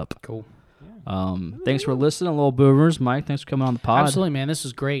bad boy up. Cool. Thanks for listening, little boomers. Mike, thanks for coming on the pod. Absolutely, man. This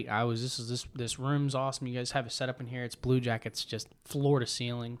is great. This room's awesome. You guys have it set up in here. It's Blue Jackets, just floor to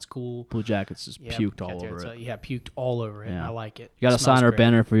ceiling. It's cool. Blue Jackets just puked all over it. Yeah, puked all over it. Yeah. I like it. You got to Smells sign our great.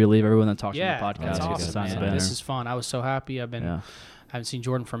 banner for you leave. Everyone that talks Yeah, on the podcast, that's you gotta awesome, sign the man. banner. This is fun. I was so happy. I haven't seen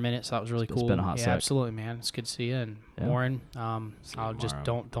Jordan for a minute, so that was really cool. been a hot yeah, sec. absolutely, man. It's good to see you. And Yeah. Warren, I'll just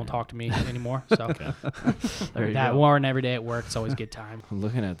don't talk to me anymore. So There you that go. Warren every day at work. It's always a good time. I'm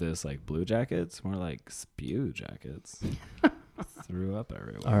looking at this like Blue Jackets, more like Spew Jackets. Threw up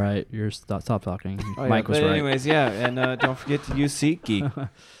everywhere. All right, stop talking. Oh, Mike was but right. anyways, yeah, and don't forget to use SeatGeek.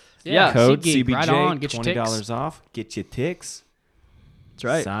 Yeah, Code SeatGeek, CBJ, right on. Get your $20 ticks. off. Get your ticks. That's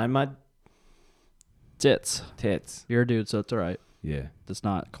right. Sign my Tits. tits. You're a dude, so it's all right. Yeah. It's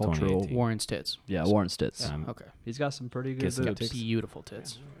not cultural. 2018. Warren's tits. Yeah, Warren's tits. Um, Okay. He's got some pretty good Get some boobs. Beautiful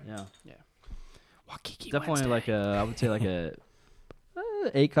tits. Yeah. Waikiki Definitely Wednesday. I would say like a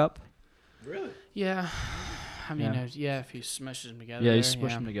A cup. Yeah. I mean, Yeah. if he smushes them together. Yeah, you there, smush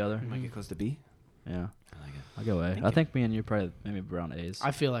yeah. them together. Might get close to B. Yeah. I like it. I'll go A. Thank I you. think me and you probably maybe around A's.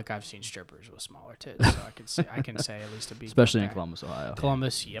 I feel like I've seen strippers with smaller tits, so I can say at least a B. Especially in there. Columbus, Ohio.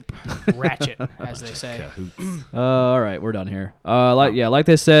 Columbus, yep. Ratchet, as they say. All right, we're done here. Like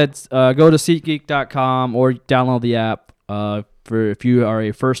they said, go to SeatGeek.com or download the app. If you are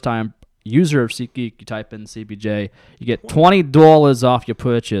a first-time user of SeatGeek, you type in CBJ, you get $20 off your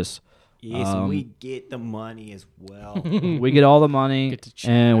purchase. Yes, and we get the money as well. We get all the money, Get to cheat.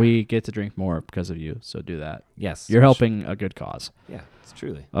 and we get to drink more because of you. So do that. Yes. You're helping a good cause. Yeah, it's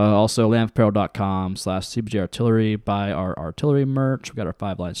truly. Also, lampapparel.com/CBJ Artillery. Buy our artillery merch. We got our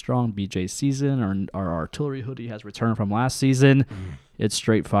 5 Line Strong BJ season. Our artillery hoodie has returned from last season. It's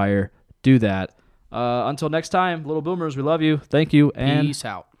straight fire. Do that. Until next time, little boomers, we love you. Thank you, and Peace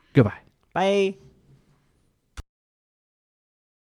out. goodbye. Bye.